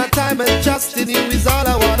 Investing my time and trust in you is all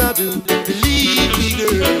I wanna do. Believe me,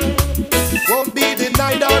 girl. Won't be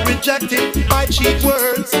denied or rejected by cheap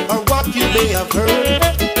words or what you may have heard.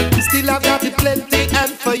 Still I've got it plenty,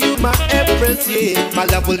 and for you my empress, yeah, my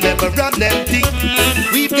love will never run empty.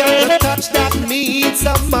 We've got a touch that means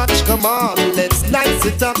so much. Come on, let's nice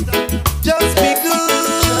it up. Just be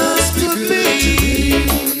good to me.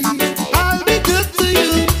 I'll be good to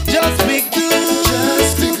you. Just be good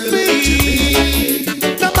to me.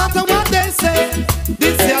 No matter what they say,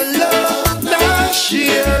 this your love now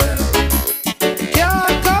share.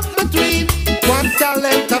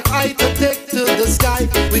 Talent of I to take to the sky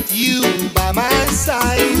with you by my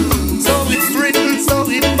side. So it's written, so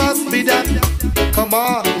it must be done. Come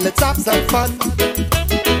on, let's have some fun.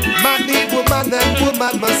 Man need woman and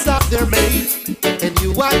woman must have their mate. And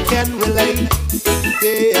you I can relate.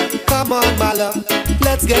 Yeah, come on my love,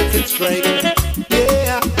 let's get it straight.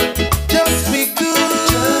 Yeah, just be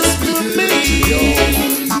good to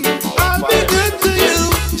me. I'll be good to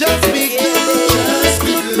you. Just be good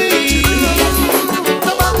to me.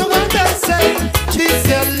 This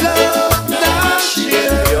your love now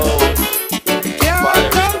share.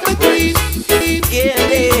 Can't come between. Yeah.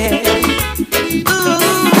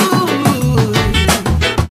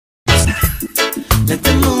 Let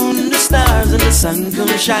the moon and the stars and the sun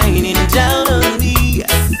come shining down on me.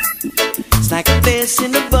 It's like a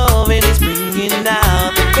blessing above and it's bringing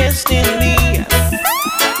out the best in me.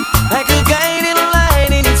 Like a guiding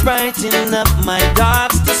light and it's brightening up my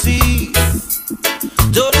darks to see.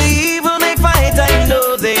 Though the evil they fight, I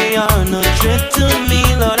know they are no threat to me.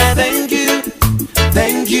 Lord, I thank you,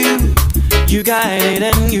 thank you. You guided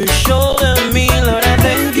and you shoulder me. Lord, I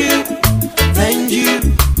thank you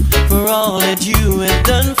for all that you have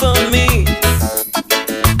done for me.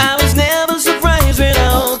 I was never surprised when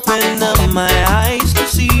I opened up my eyes to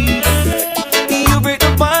see. You break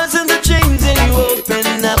the bars and the chains and you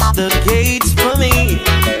open up the gates for me.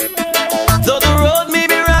 Though the road may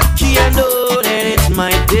be rocky, I know that it's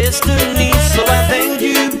my destiny. So I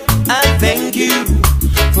thank you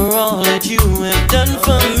for all that you have done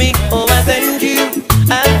for me. Oh, I thank you,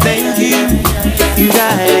 you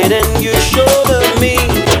guys.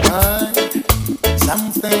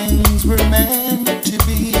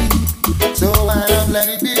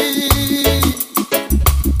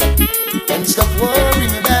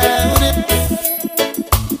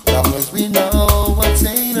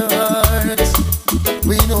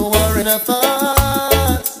 of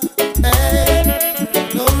us. Hey,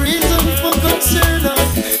 no reason for concern.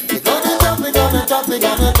 They're gonna talk, they're gonna talk, they're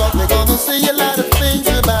gonna talk, they're gonna say a lot of things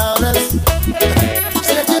about us.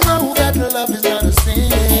 Said you know that love is not a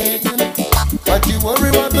sin, but you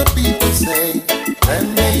worry what the people say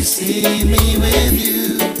when they see me with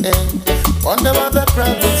you. And wonder what the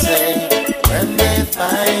crowd will say when they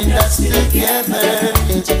find us together.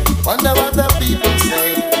 Wonder what the people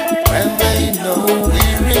say when they know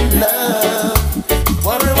we're in love.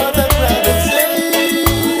 Wonder what the crowd will say.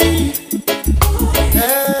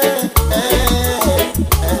 Hey, hey,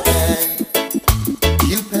 hey.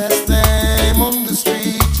 You pass them on the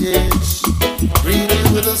street, yes, greet you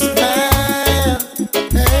with a smile.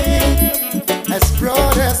 Hey, as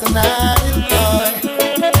broad as the night, boy,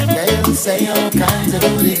 they'll say all kinds of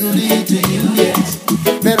goody goody to you, yes.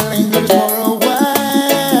 They'll linger for a while.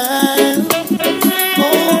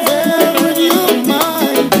 Oh, well, in your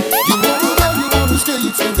mind, you wanna stay,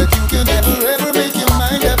 it seems that you can never ever make your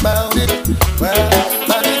mind about it. Well,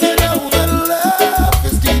 but if you know that love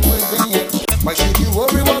is deep within, why should you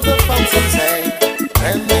worry what the folks will say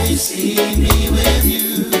when they see me with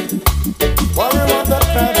you? Worry what the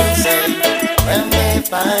crowd will say when they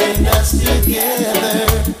find us together.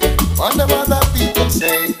 Wonder what the people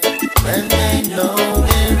say when they know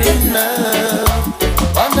we're in love.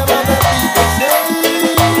 Wonder what the people say.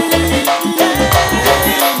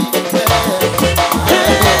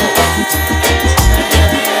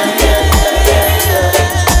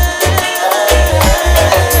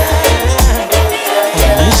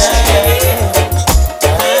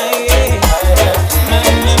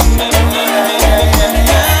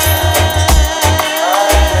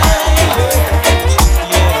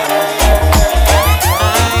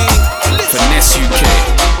 Finesse UK.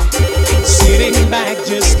 Sitting back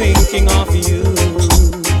just thinking of you,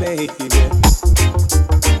 baby.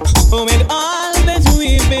 Oh, and all that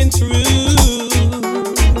we've been through.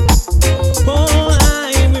 Oh,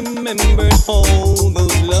 I remember all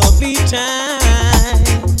those lovely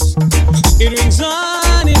times. It rings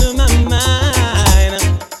on into my mind.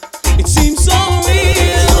 It seems so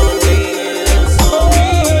real, so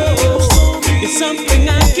real. It's something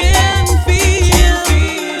I can feel,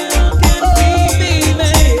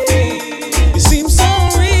 baby. It seems so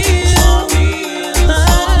real.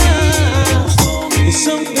 It's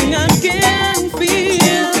something I can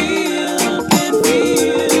feel,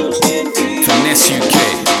 Finesse UK.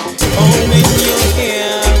 Oh, when you're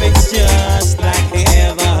here, it's just like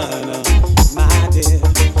heaven, my dear.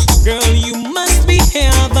 Girl, you must be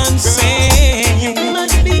heaven sent. You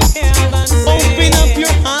must be heaven sent. Open up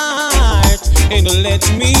your heart and let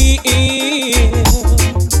me in,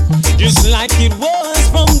 just like it was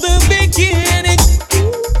from the beginning.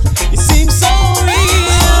 It seems so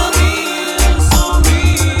real, so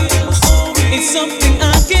real, so real. It's something I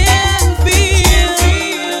can feel,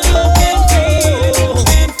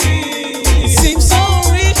 It seems so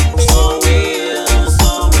real, so real, so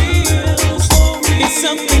real, so real. It's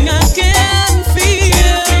something I can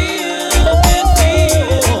feel,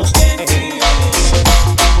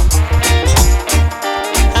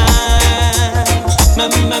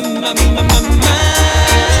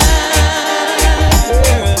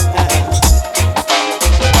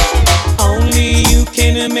 Only you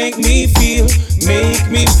can make me feel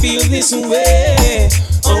this way.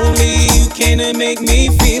 Only you can make me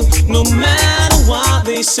feel, no matter what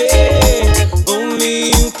they say.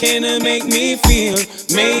 Only you can make me feel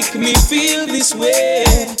this way.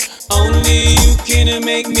 Only you can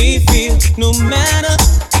make me feel, no matter.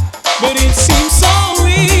 But it seems so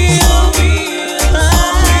real.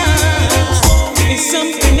 It's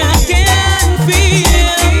something I can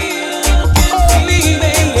feel,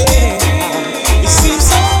 baby. It seems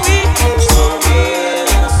so real,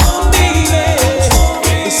 baby.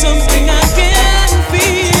 It's something I can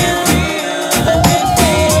feel.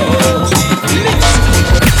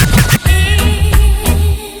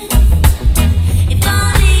 If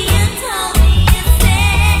only you told me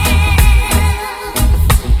yourself.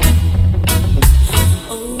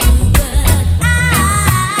 Oh, but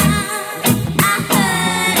I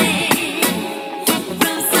heard it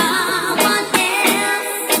from someone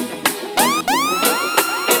else.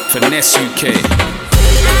 Finesse UK.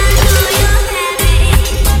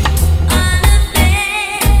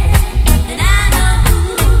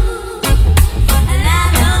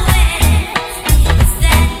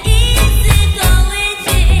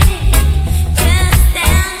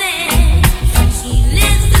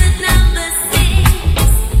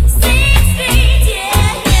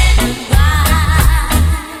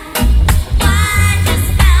 Why just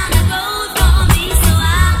down the road for me so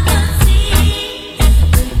I could see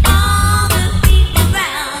all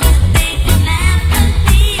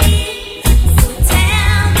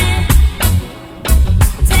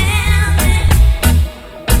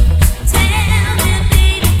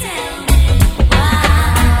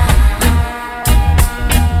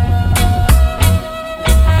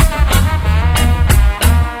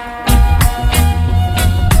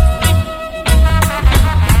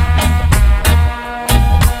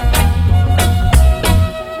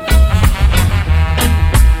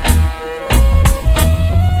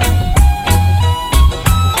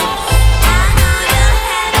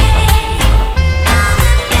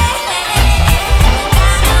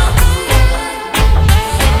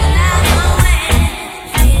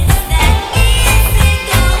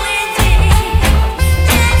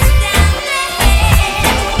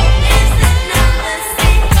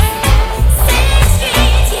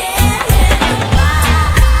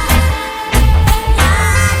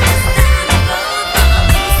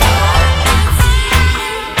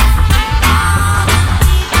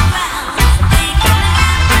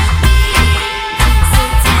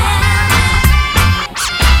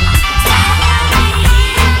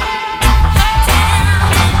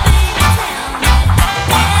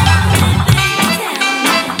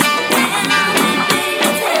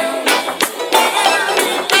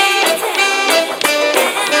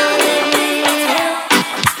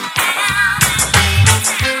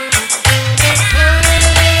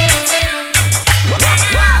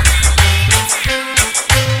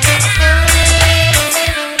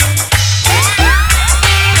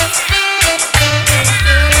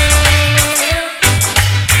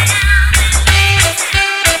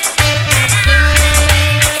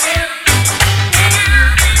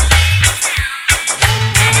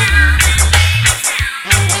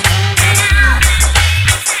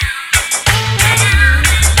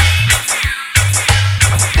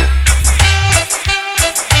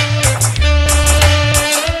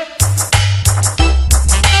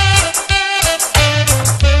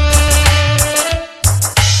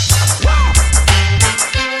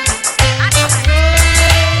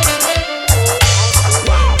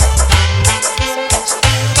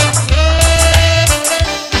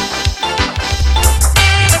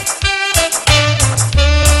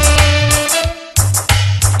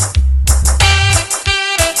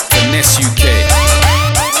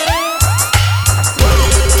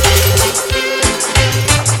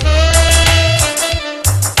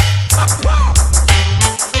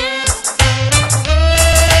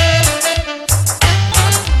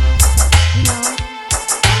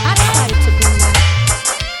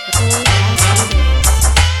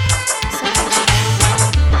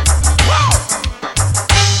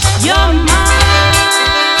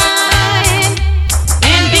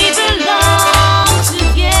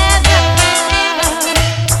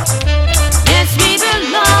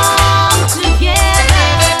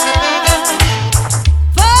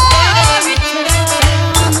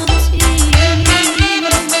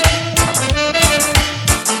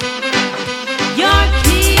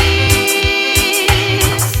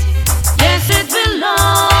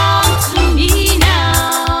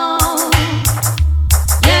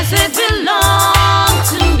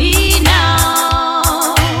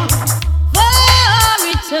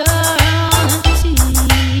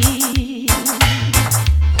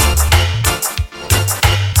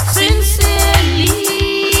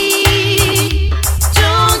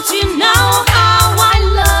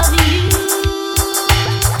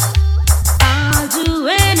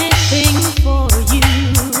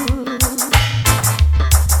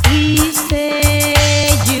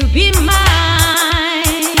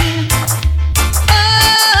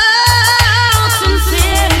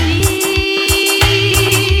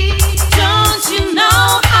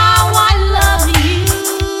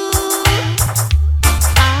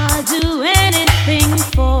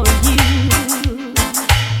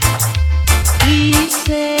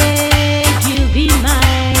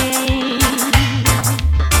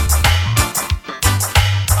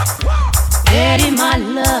Eddie, my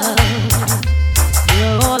love,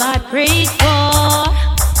 you're all I prayed for.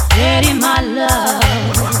 Eddie, my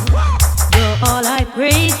love, you're all I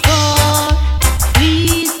prayed for.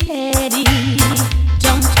 Please, Eddie,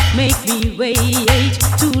 don't make me wait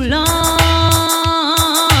too long.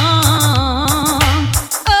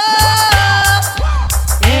 Oh,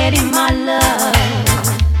 Eddie, my love,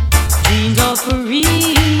 dreams are for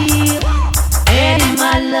real. Eddie,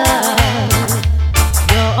 my love,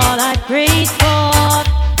 you're all I prayed for.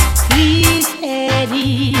 Please,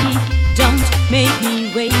 Eddie, don't make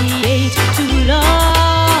me wait too long.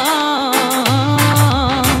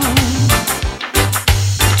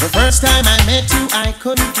 The first time I met you, I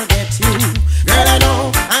couldn't forget you. Girl, I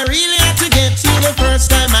know I really had to get you. The first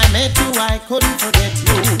time I met you, I couldn't forget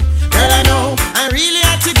you. Girl, I know I really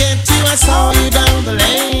had to get you. I saw you down the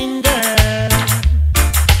lane, girl.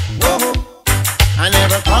 Whoa, I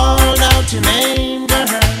never called out your name, girl.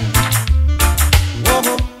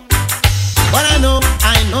 Whoa, but I know,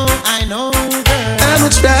 girl. How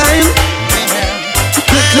much time to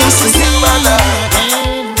get close to you, my love?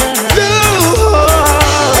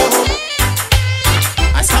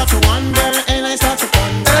 I start to wonder and I start to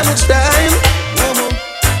ponder. How much time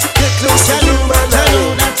to get close to you, my love? I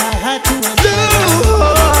know that I had to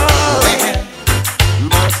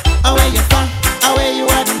but away you from, away you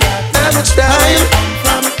hadn't got. How much time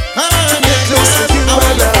from, to get close to you, my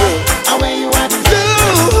love? Away you hadn't got.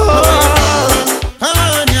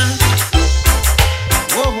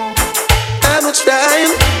 How much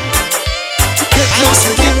time to get close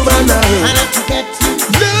to you, my love? I like to get you.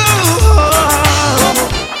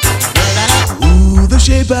 Ooh, the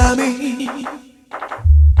shape of me.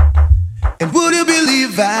 And would you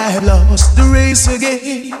believe I lost the race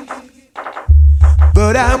again?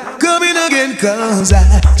 But I'm coming again, cause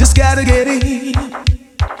I just gotta get in.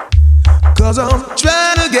 Cause I'm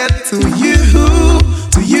trying to get to you,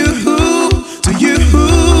 to you, to you.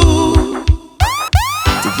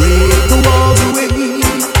 To break the walls away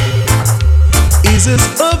is as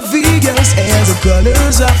obvious as the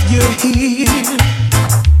colors of your hair.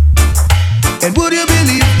 And would you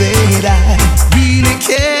believe that I really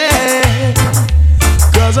care?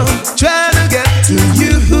 Cause I'm trying to get to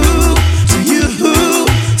you, to you,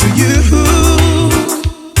 to you.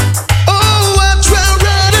 Oh, I tried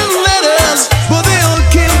writing letters, but they all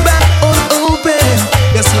came back unopened.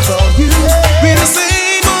 Yes, about you, be the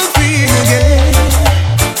same old thing again.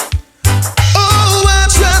 Oh, I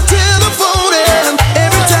tried telephoning,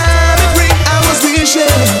 every time it ring I was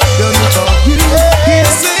wishing. Don't you thought you, be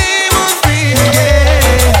the same old thing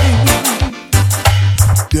again.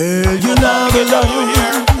 Girl, you love me, love you.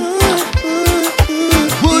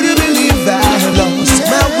 Would you believe I lost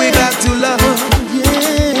my way back to love?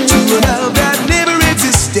 To a love that never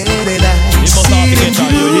existed, and I see it in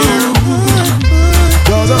you.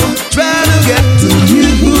 Cause I'm trying to get to you,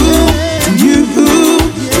 to you,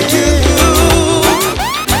 to you.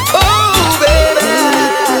 Oh, baby,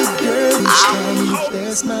 girl, each time you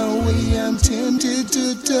pass my way, I'm tempted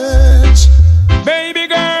to touch. Baby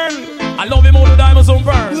girl, I love you more than diamonds on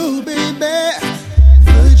burn. Oh, baby,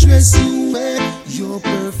 the dress you wear, your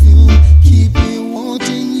perfume, keep me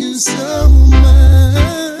wanting you so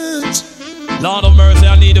much. Lord of mercy,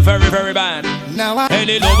 I need a very, very bad. Now I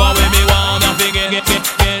any lover with me want, I forget, get.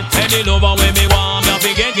 Any lover with me want, I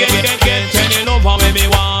forget, get. Any lover with me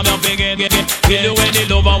want, I forget, get. Kill you any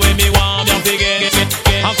lover with me want, I forget, get.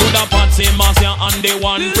 I could have Patsy, Marcia, and the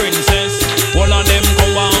one princess. All of them go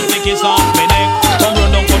on, take it off me neck. Come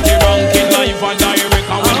run down, cut the ranking, life and direct.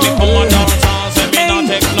 And when me come and dance, I say me not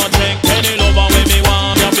take no check. Any lover with me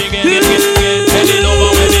want, I forget, get. Any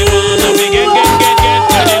lover with me want, I forget, get.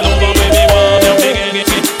 Any lover with me want, I forget, get.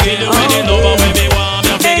 Kill you any lover with me want,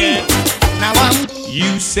 I forget. Now I'm.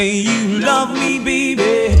 You say you love me,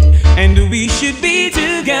 baby, and we should be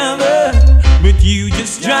together, but you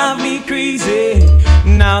just drive me crazy.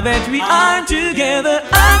 Now that we are together,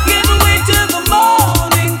 I can't wait till the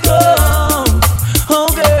morning comes. Oh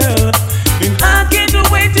girl, and I can't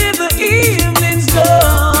wait till the evening's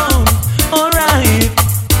done. Alright,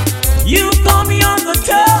 you call me on the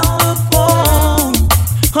telephone.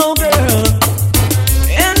 Oh girl,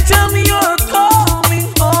 and tell me you're coming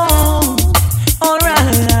home.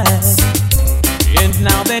 Alright, and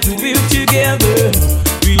now that we're together,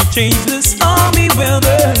 we'll change the stormy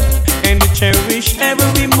weather and cherish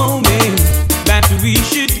every moment that we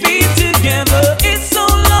should be together. It's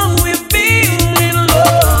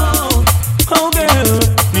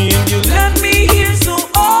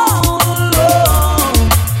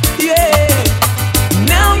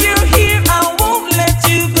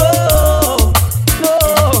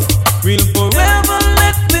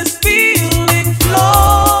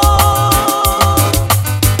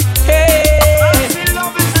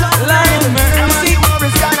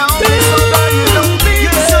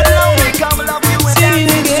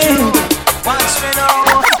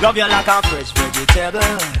love you like a fresh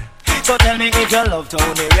vegetable. So tell me if you love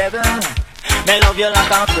Tony Rebel. Me love you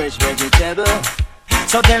like a fresh vegetable.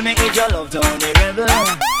 So tell me if you love Tony Rebel.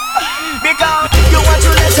 Because you want to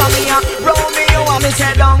let me up, roll me, you want me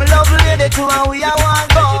say down, love lady to and we a want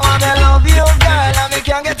go. And I love you, girl, and me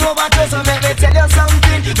can't get over to. So make me tell you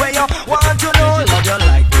something where you want to know. Love you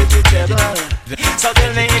like vegetable. So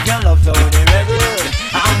tell me if you love Tony Rebel.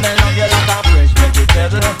 And I love you like a fresh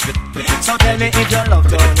vegetable. So tell me if you love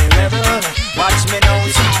Tony Rebel. Watch me now,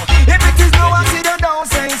 so if it is no accident, don't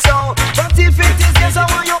say so. But if it is yes, I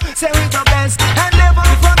want you say it the best. And never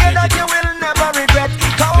forget that you will never regret.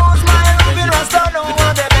 Cause my loving Rasta know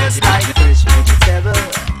what the best. Like fresh vegetable.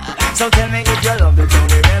 So tell me if you love the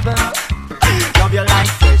Tony Rebel. Love you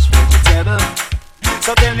like fresh vegetable.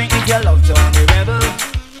 So tell me if you love Tony Rebel.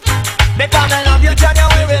 Because I love you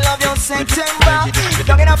January, love you September.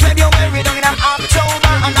 Down in a February, down in a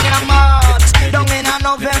October, and down in a March, down in a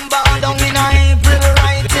November, down in a April,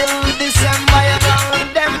 right till December. You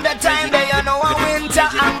know them the time they you know a winter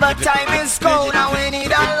and the time is cold. And we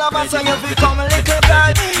need a lover, so you become a little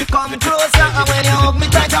girl. Come closer, and when you hug me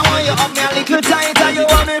tight, I want you hug me a little tighter. You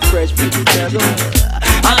want me fresh vegetable.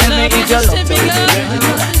 And tell me if you love me,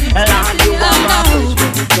 and I do want my fresh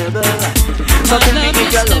vegetable. So tell me if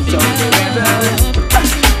you love me,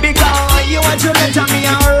 because you want to let me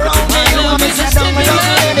around me. You want me to sit down, you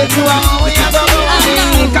want me to how we have a go.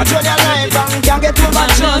 Control your life and can't get too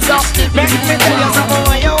much so make me tell you something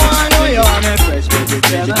what you want. You want me fresh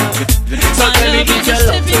vegetable. So tell me if you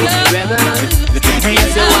love me, rebel.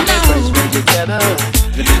 Yes, you want me fresh vegetable.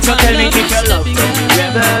 So tell me if you love me,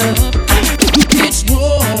 rebel. It's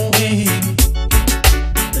growing,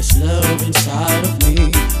 there's love inside of me.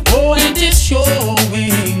 Oh, and it's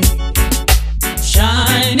showing,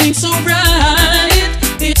 shining so bright.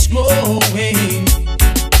 It's growing,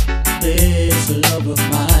 there's a love of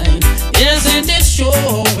mine. Yes, and it's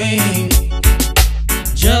showing,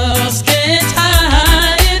 just can't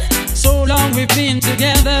hide. So long we've been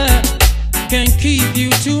together, can't keep you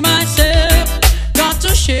to myself. Got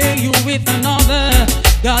to share you with another,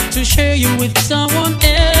 got to share you with someone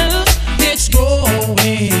else. It's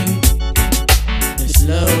growing,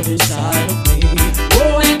 love inside of me.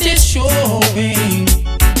 Oh, and it's showing,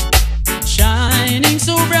 shining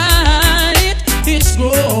so bright. It's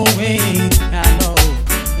growing. I know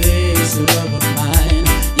there's a love of mine.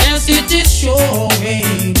 Yes, it is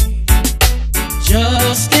showing,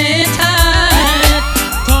 just can't hide.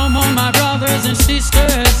 Come on, my brothers and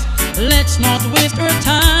sisters, let's not waste our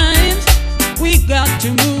time. We got to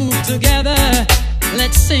move together.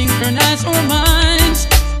 Let's synchronize our minds.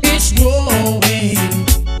 It's growing,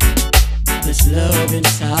 this love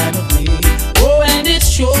inside of me. Oh, and it's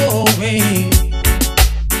showing,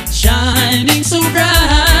 shining so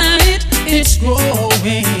bright. It's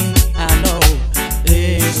growing. I know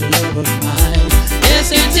there's a love of mine.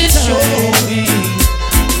 Yes, it is showing.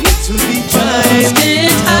 It will be just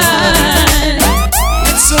can't hide.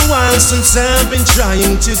 It's a while since I've been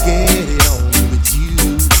trying to get on with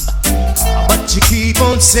you, but you keep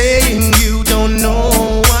on saying you don't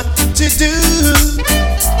know what to do.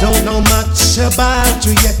 Don't know much about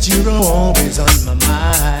you, yet you're always on my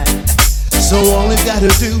mind. So all you gotta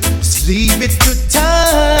do is leave it to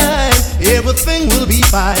time. Everything will be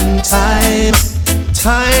fine.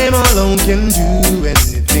 Time alone can do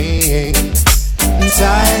anything.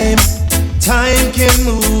 Time can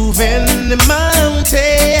move any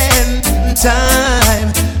mountain.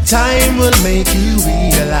 Time will make you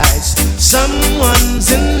realize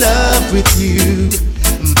someone's in love with you.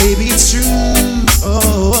 Baby, it's true.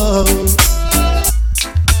 Oh,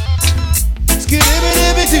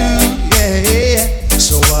 skidibidibidoo, yeah.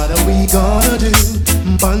 So what are we gonna do?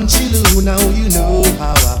 Bunchiloo, now you know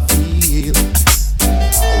how I feel.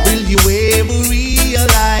 Will you ever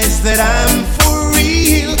realize that I'm for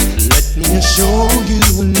real? Let me assure you,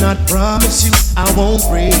 not promise you, I won't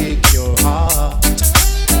break your heart.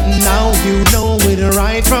 Now you know it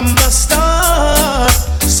right from the start.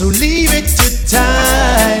 So leave it to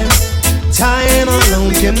time. Time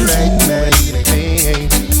alone can do anything.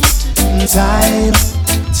 Time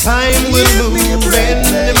will move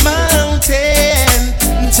any mountain.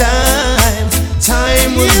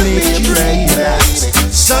 Time will make you realize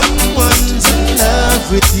someone's in love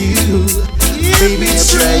with you. Baby, it's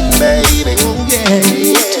true, baby. Oh yeah.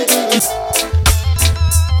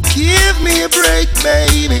 Give me a break,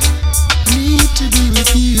 baby. Need to be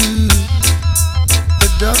with you. The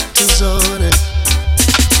doctor's on it.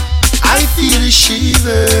 I feel a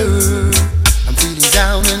shiver. I'm feeling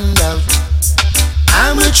down and out.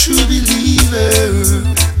 I'm a true believer.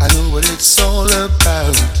 I know what it's all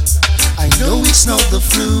about. I know it's not the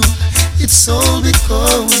flu. It's all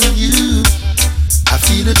because of you. I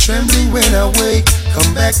feel a trembling when I wake.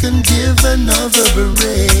 Come back and give another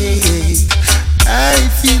break. I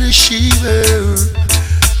feel a shiver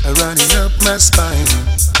running up my spine.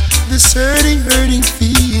 This hurting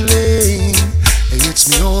feeling, it hits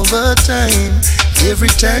me all the time. Every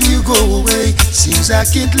time you go away, seems I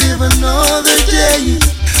can't live another day.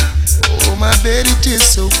 Oh, my bed, it is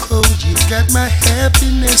so cold. You got my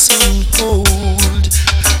happiness on hold.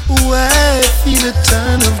 Oh, I feel a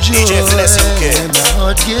ton of joy, and my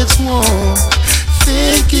heart gets warm,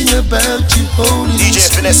 thinking about you, holding you,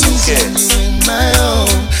 squeezing you in my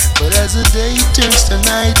arms. But as the day turns to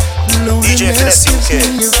night, loneliness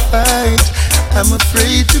gives me a fight. I'm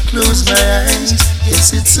afraid to close my eyes.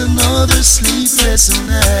 Yes, it's another sleepless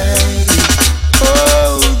night.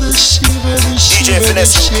 Oh, the shiver,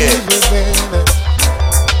 baby.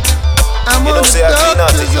 I'm on the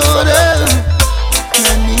doctor's order.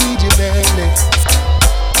 I need you badly.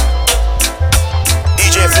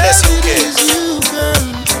 DJ Finesse UK.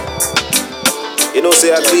 You know,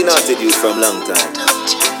 say I clean hearted you from long time.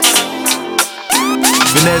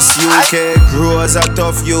 Finesse UK grows a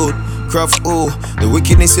tough youth. Craft ooh, the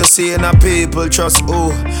wickedness you see in a people trust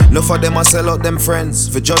ooh. No for them I sell out them friends.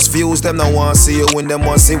 For just views, them no want see you win, them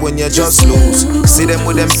want see when you just lose. See them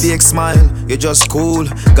with them fake smile, you just cool.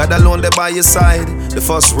 God alone there by your side. The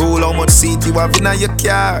first rule, how much seat you have in your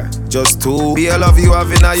car? Just two. Be all of you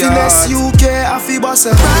have in your heart. Finesse UK, I feel boss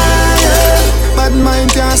a fire. Bad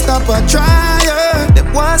mind can't stop a trier.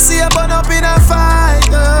 Them want see you burn up in a fire.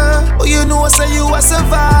 Oh, you know say you a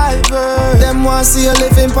survivor. Them want see you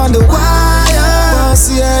living on the wire. Want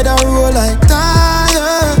see you head and roll like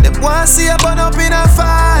tire. Them want see you burn up in a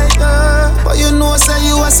fire. But you know say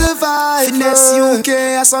you a survivor. Finesse UK,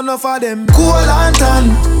 I saw enough of them cool and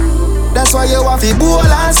tan. That's why you have to bold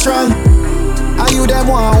and strong. And you them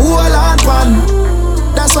want hold and pan.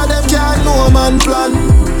 That's why them can't know man plan.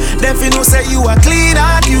 Them fi know say you a clean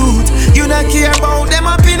and youth. You not care about them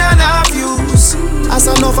opinion and views. As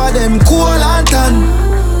enough of them cool and tan.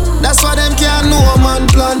 That's why them can't know man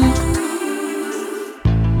plan.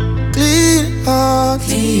 Clean heart,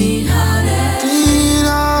 clean hearted, clean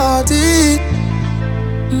hearted.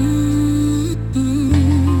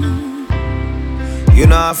 You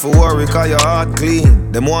know have to worry cause your heart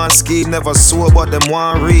clean. Them want scheme, never sow but them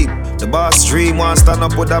want reap. The boss dream want stand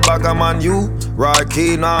up with a bag of man you. Right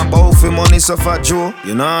keen on both for money so fat Joe.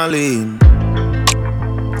 You know lean.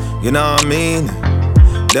 You know what I mean?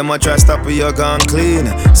 Them a try stop with your gun clean.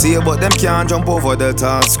 See you but them can't jump over the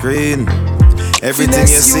top screen. Everything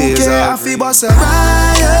Finesse you see UK, is I feel boss a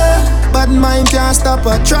fire. Bad mind can't stop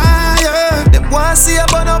a trier. Them want see you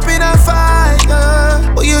burn up in a fire.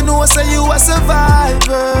 But you know say you a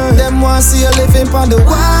survivor. Them want see you living on the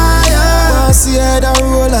wire. Want see you head and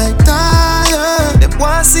roll like tire. Them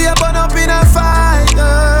want see you burn up in a fire.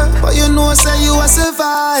 But you know say you a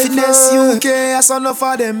survivor. Finesse UK, I saw enough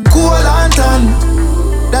of them cool and tan.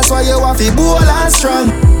 That's why you have to bold and strong.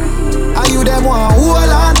 And you them want hold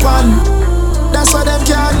and pan. That's why them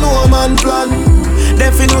can't know man plan.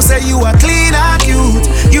 Them fi know say you a clean and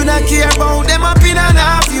youth. You not care about them opinion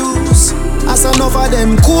and views. As enough of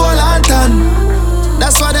them cool and tan.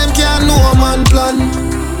 That's why them can't know man plan.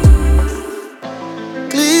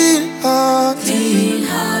 Clean